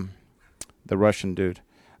and the Russian dude.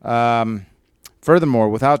 Furthermore,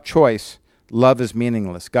 without choice, love is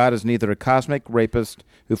meaningless. God is neither a cosmic rapist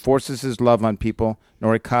who forces his love on people,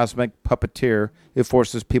 nor a cosmic puppeteer who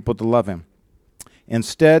forces people to love him.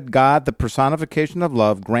 Instead, God, the personification of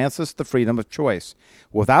love, grants us the freedom of choice.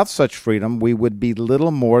 Without such freedom, we would be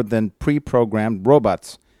little more than pre-programmed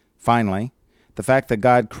robots. Finally, the fact that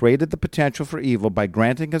God created the potential for evil by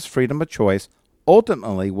granting us freedom of choice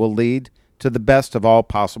ultimately will lead to the best of all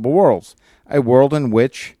possible worlds, a world in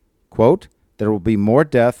which, quote, there will be more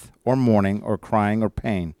death or mourning or crying or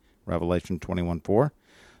pain, Revelation 21:4.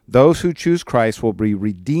 Those who choose Christ will be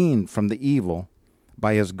redeemed from the evil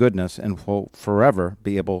by his goodness and will forever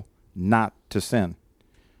be able not to sin.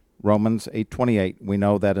 Romans 8:28, we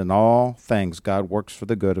know that in all things God works for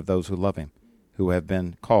the good of those who love him, who have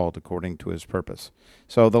been called according to his purpose.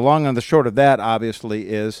 So the long and the short of that, obviously,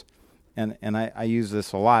 is, and I use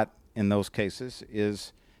this a lot in those cases,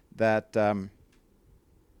 is that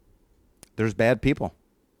there's bad people.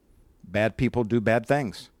 Bad people do bad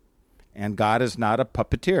things. And God is not a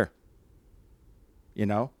puppeteer. You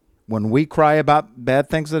know? When we cry about bad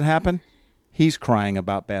things that happen, he's crying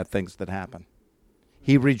about bad things that happen.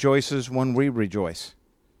 He rejoices when we rejoice.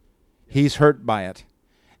 He's hurt by it.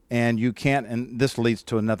 And you can't, and this leads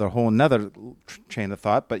to another chain of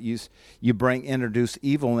thought, but you introduce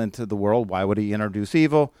evil into the world. Why would he introduce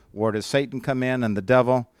evil? Where does Satan come in and the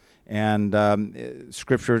devil? And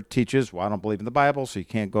Scripture teaches, well, I don't believe in the Bible, so you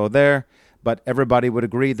can't go there. But everybody would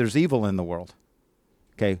agree there's evil in the world.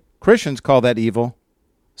 Okay, Christians call that evil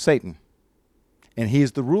Satan. And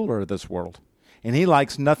he's the ruler of this world. And he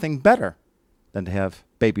likes nothing better than to have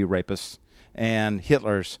baby rapists and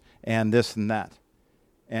Hitlers and this and that.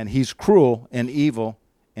 And he's cruel and evil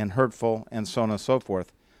and hurtful and so on and so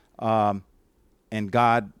forth. And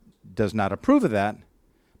God does not approve of that.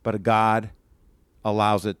 but God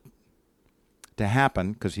allows it to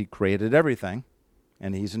happen because he created everything,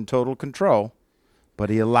 and he's in total control, but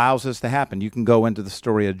he allows this to happen. You can go into the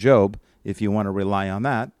story of Job if you want to rely on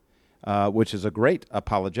that, which is a great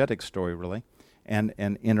apologetic story, really, and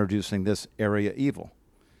introducing this area evil.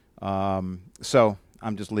 So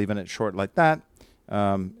I'm just leaving it short like that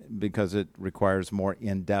because it requires more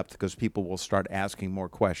in-depth, because people will start asking more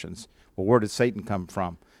questions. Well, where did Satan come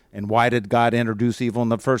from? And why did God introduce evil in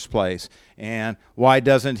the first place? And why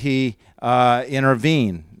doesn't he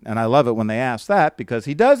intervene? And I love it when they ask that, because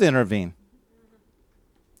he does intervene.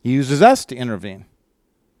 He uses us to intervene.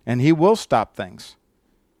 And he will stop things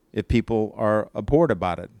if people are abhorred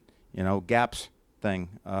about it. You know, Gap's thing,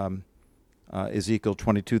 Ezekiel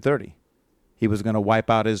 22:30. He was going to wipe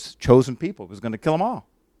out his chosen people. He was going to kill them all.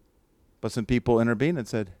 But some people intervened and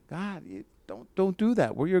said, God, don't do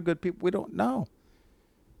that. We're your good people. We don't know.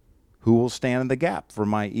 Who will stand in the gap for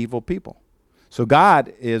my evil people? So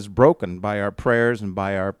God is broken by our prayers and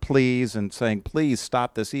by our pleas and saying, please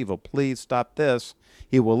stop this evil. Please stop this.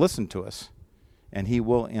 He will listen to us, and he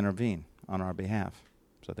will intervene on our behalf.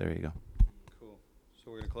 So there you go. Cool.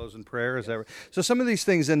 So we're going to close in prayer. Is that right? So some of these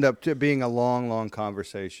things end up being a long, long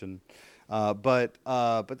conversation. But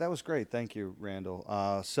that was great. Thank you,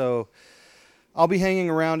 Randall. So I'll be hanging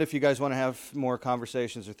around if you guys want to have more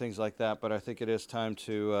conversations or things like that, but I think it is time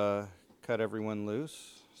to cut everyone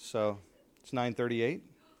loose. So it's 9:38.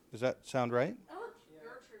 Does that sound right?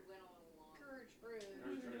 Gertrude went on long.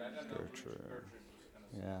 Gertrude.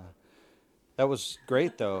 Yeah. That was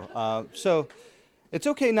great, though. So it's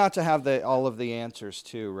okay not to have all of the answers,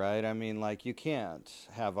 too, right? I mean, like, you can't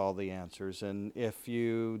have all the answers. And if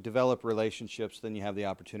you develop relationships, then you have the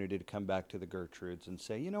opportunity to come back to the Gertrudes and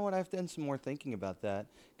say, you know what, I've done some more thinking about that.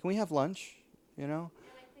 Can we have lunch, you know? And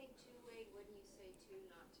I think, too, Wade, wouldn't you say, too,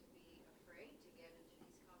 not to be afraid to get into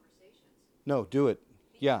these conversations? No, do it.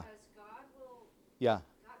 Yeah. Because God will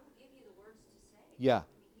give you the words to say. Yeah. I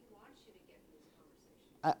mean, he wants you to get in these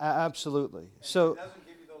conversations. Absolutely. And So. if he doesn't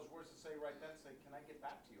give you those words to say right then, say, can I get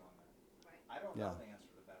back to you on that? Right. I don't Yeah. know the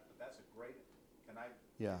answer to that, but that's a great, can I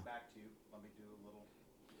Yeah. get back to you? Let me do a little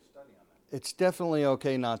study on that. It's definitely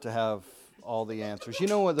okay not to have all the answers. You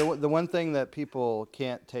know what? The one thing that people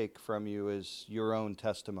can't take from you is your own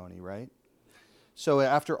testimony, right? So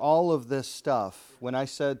after all of this stuff, when I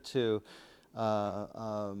said to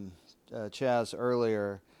Chaz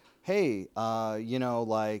earlier, hey, you know,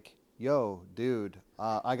 like, yo, dude,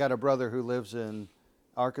 I got a brother who lives in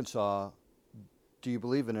Arkansas. Do you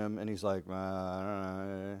believe in him? And he's like,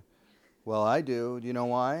 well, I do. Do you know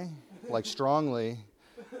why? Like, strongly,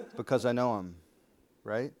 because I know him,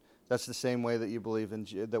 right? That's the same way that you believe in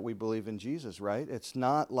that we believe in Jesus, right? It's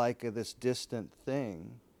not like this distant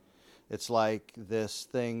thing. It's like this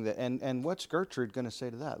thing that, and what's Gertrude going to say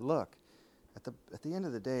to that? Look, at the end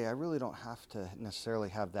of the day, I really don't have to necessarily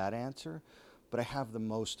have that answer, but I have the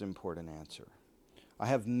most important answer. I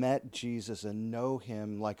have met Jesus and know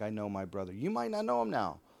him like I know my brother. You might not know him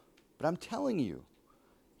now, but I'm telling you,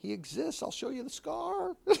 he exists. I'll show you the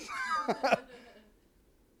scar.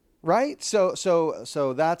 Right?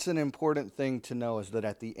 So that's an important thing to know, is that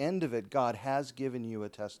at the end of it, God has given you a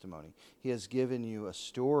testimony. He has given you a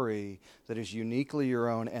story that is uniquely your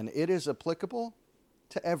own, and it is applicable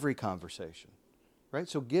to every conversation. Right?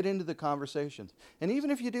 So get into the conversations. And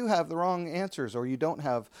even if you do have the wrong answers, or you don't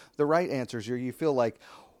have the right answers, or you feel like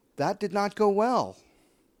that did not go well,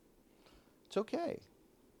 it's okay.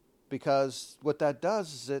 Because what that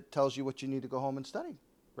does is it tells you what you need to go home and study.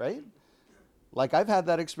 Right? Like, I've had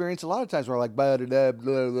that experience a lot of times where I'm like, blah, blah,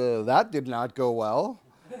 blah, blah, that did not go well.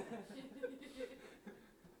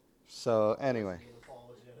 So, anyway.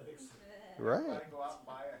 Right. Go out and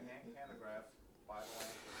buy a Canograph Bible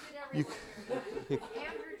answer. Did everyone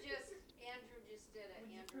Andrew just did it.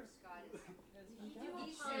 Andrew Scott he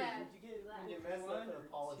said, When you mess up the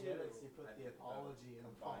apologetics, you put the apology in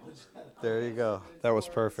apologetics. There you go. That was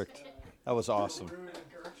perfect. That was awesome.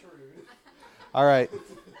 All right.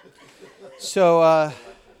 So,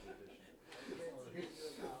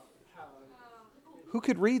 who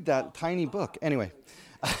could read that tiny book? Anyway,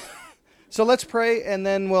 so let's pray, and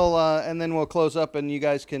then we'll close up, and you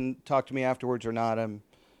guys can talk to me afterwards or not. I'm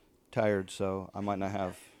tired, so I might not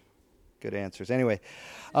have good answers. Anyway,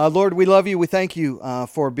 Lord, we love you. We thank you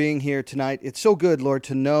for being here tonight. It's so good, Lord,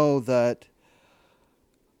 to know that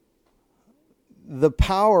the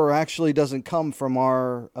power actually doesn't come from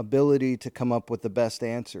our ability to come up with the best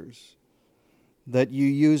answers. That you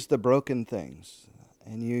use the broken things,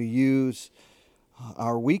 and you use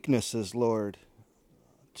our weaknesses, Lord,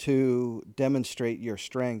 to demonstrate your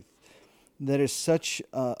strength. That is such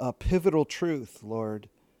a pivotal truth, Lord,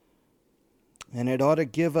 And it ought to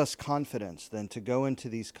give us confidence then to go into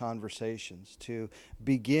these conversations, to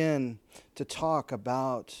begin to talk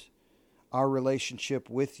about our relationship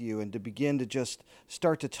with you, and to begin to just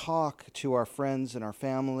start to talk to our friends and our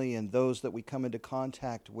family and those that we come into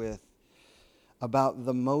contact with about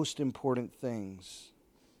the most important things.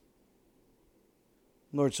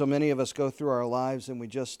 Lord, so many of us go through our lives and we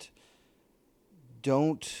just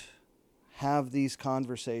don't have these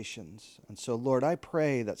conversations. And so, Lord, I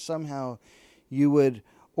pray that somehow you would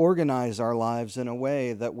organize our lives in a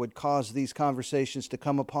way that would cause these conversations to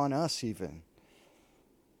come upon us even.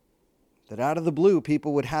 That out of the blue,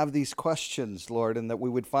 people would have these questions, Lord, and that we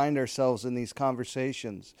would find ourselves in these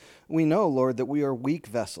conversations. We know, Lord, that we are weak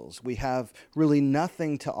vessels. We have really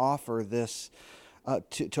nothing to offer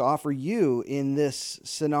to offer you in this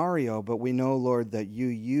scenario, but we know, Lord, that you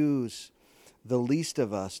use the least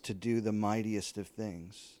of us to do the mightiest of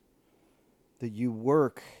things. That you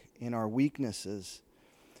work in our weaknesses,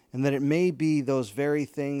 and that it may be those very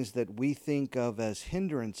things that we think of as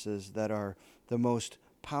hindrances that are the most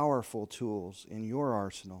powerful tools in your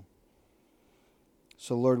arsenal.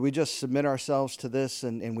 So, Lord, we just submit ourselves to this,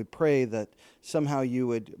 and we pray that somehow you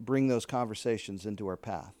would bring those conversations into our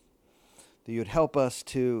path. That you would help us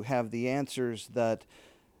to have the answers that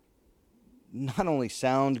not only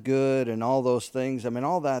sound good and all those things. I mean,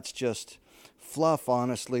 all that's just fluff,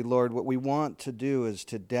 honestly, Lord. What we want to do is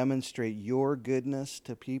to demonstrate your goodness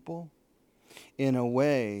to people in a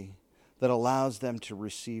way that allows them to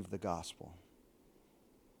receive the gospel.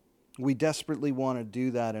 We desperately want to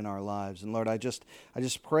do that in our lives. And Lord, I just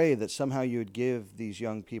pray that somehow you would give these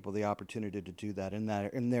young people the opportunity to do that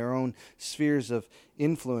in their own spheres of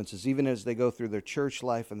influences, even as they go through their church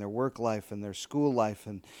life and their work life and their school life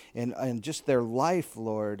and just their life,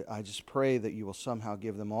 Lord. I just pray that you will somehow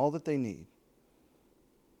give them all that they need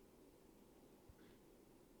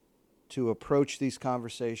to approach these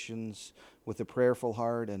conversations with a prayerful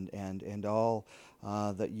heart and all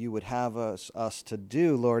that you would have us to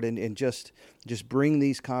do, Lord, and just bring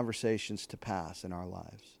these conversations to pass in our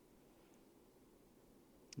lives.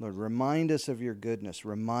 Lord, remind us of your goodness.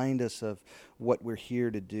 Remind us of what we're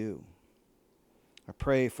here to do. I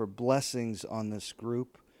pray for blessings on this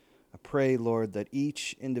group. I pray, Lord, that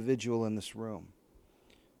each individual in this room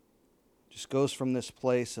just goes from this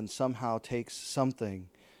place and somehow takes something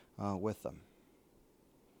with them.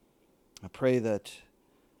 I pray that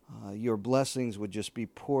your blessings would just be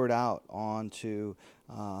poured out onto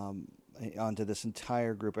this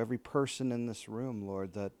entire group, every person in this room,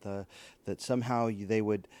 Lord. That somehow they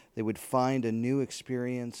would find a new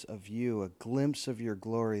experience of you, a glimpse of your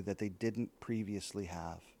glory that they didn't previously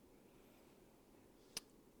have.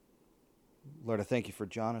 Lord, I thank you for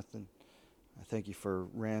Jonathan. I thank you for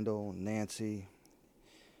Randall and Nancy.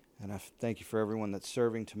 And I thank you for everyone that's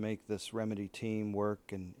serving to make this Remedy team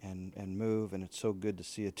work and move. And it's so good to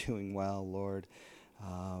see it doing well, Lord.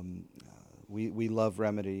 We love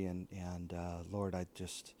Remedy. And Lord, I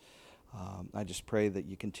just pray that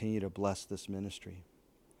you continue to bless this ministry.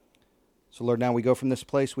 So, Lord, now we go from this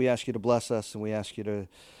place. We ask you to bless us, and we ask you to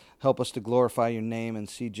help us to glorify your name and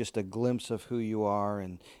see just a glimpse of who you are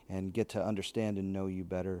and get to understand and know you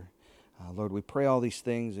better. Lord, we pray all these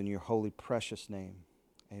things in your holy, precious name.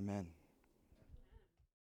 Amen.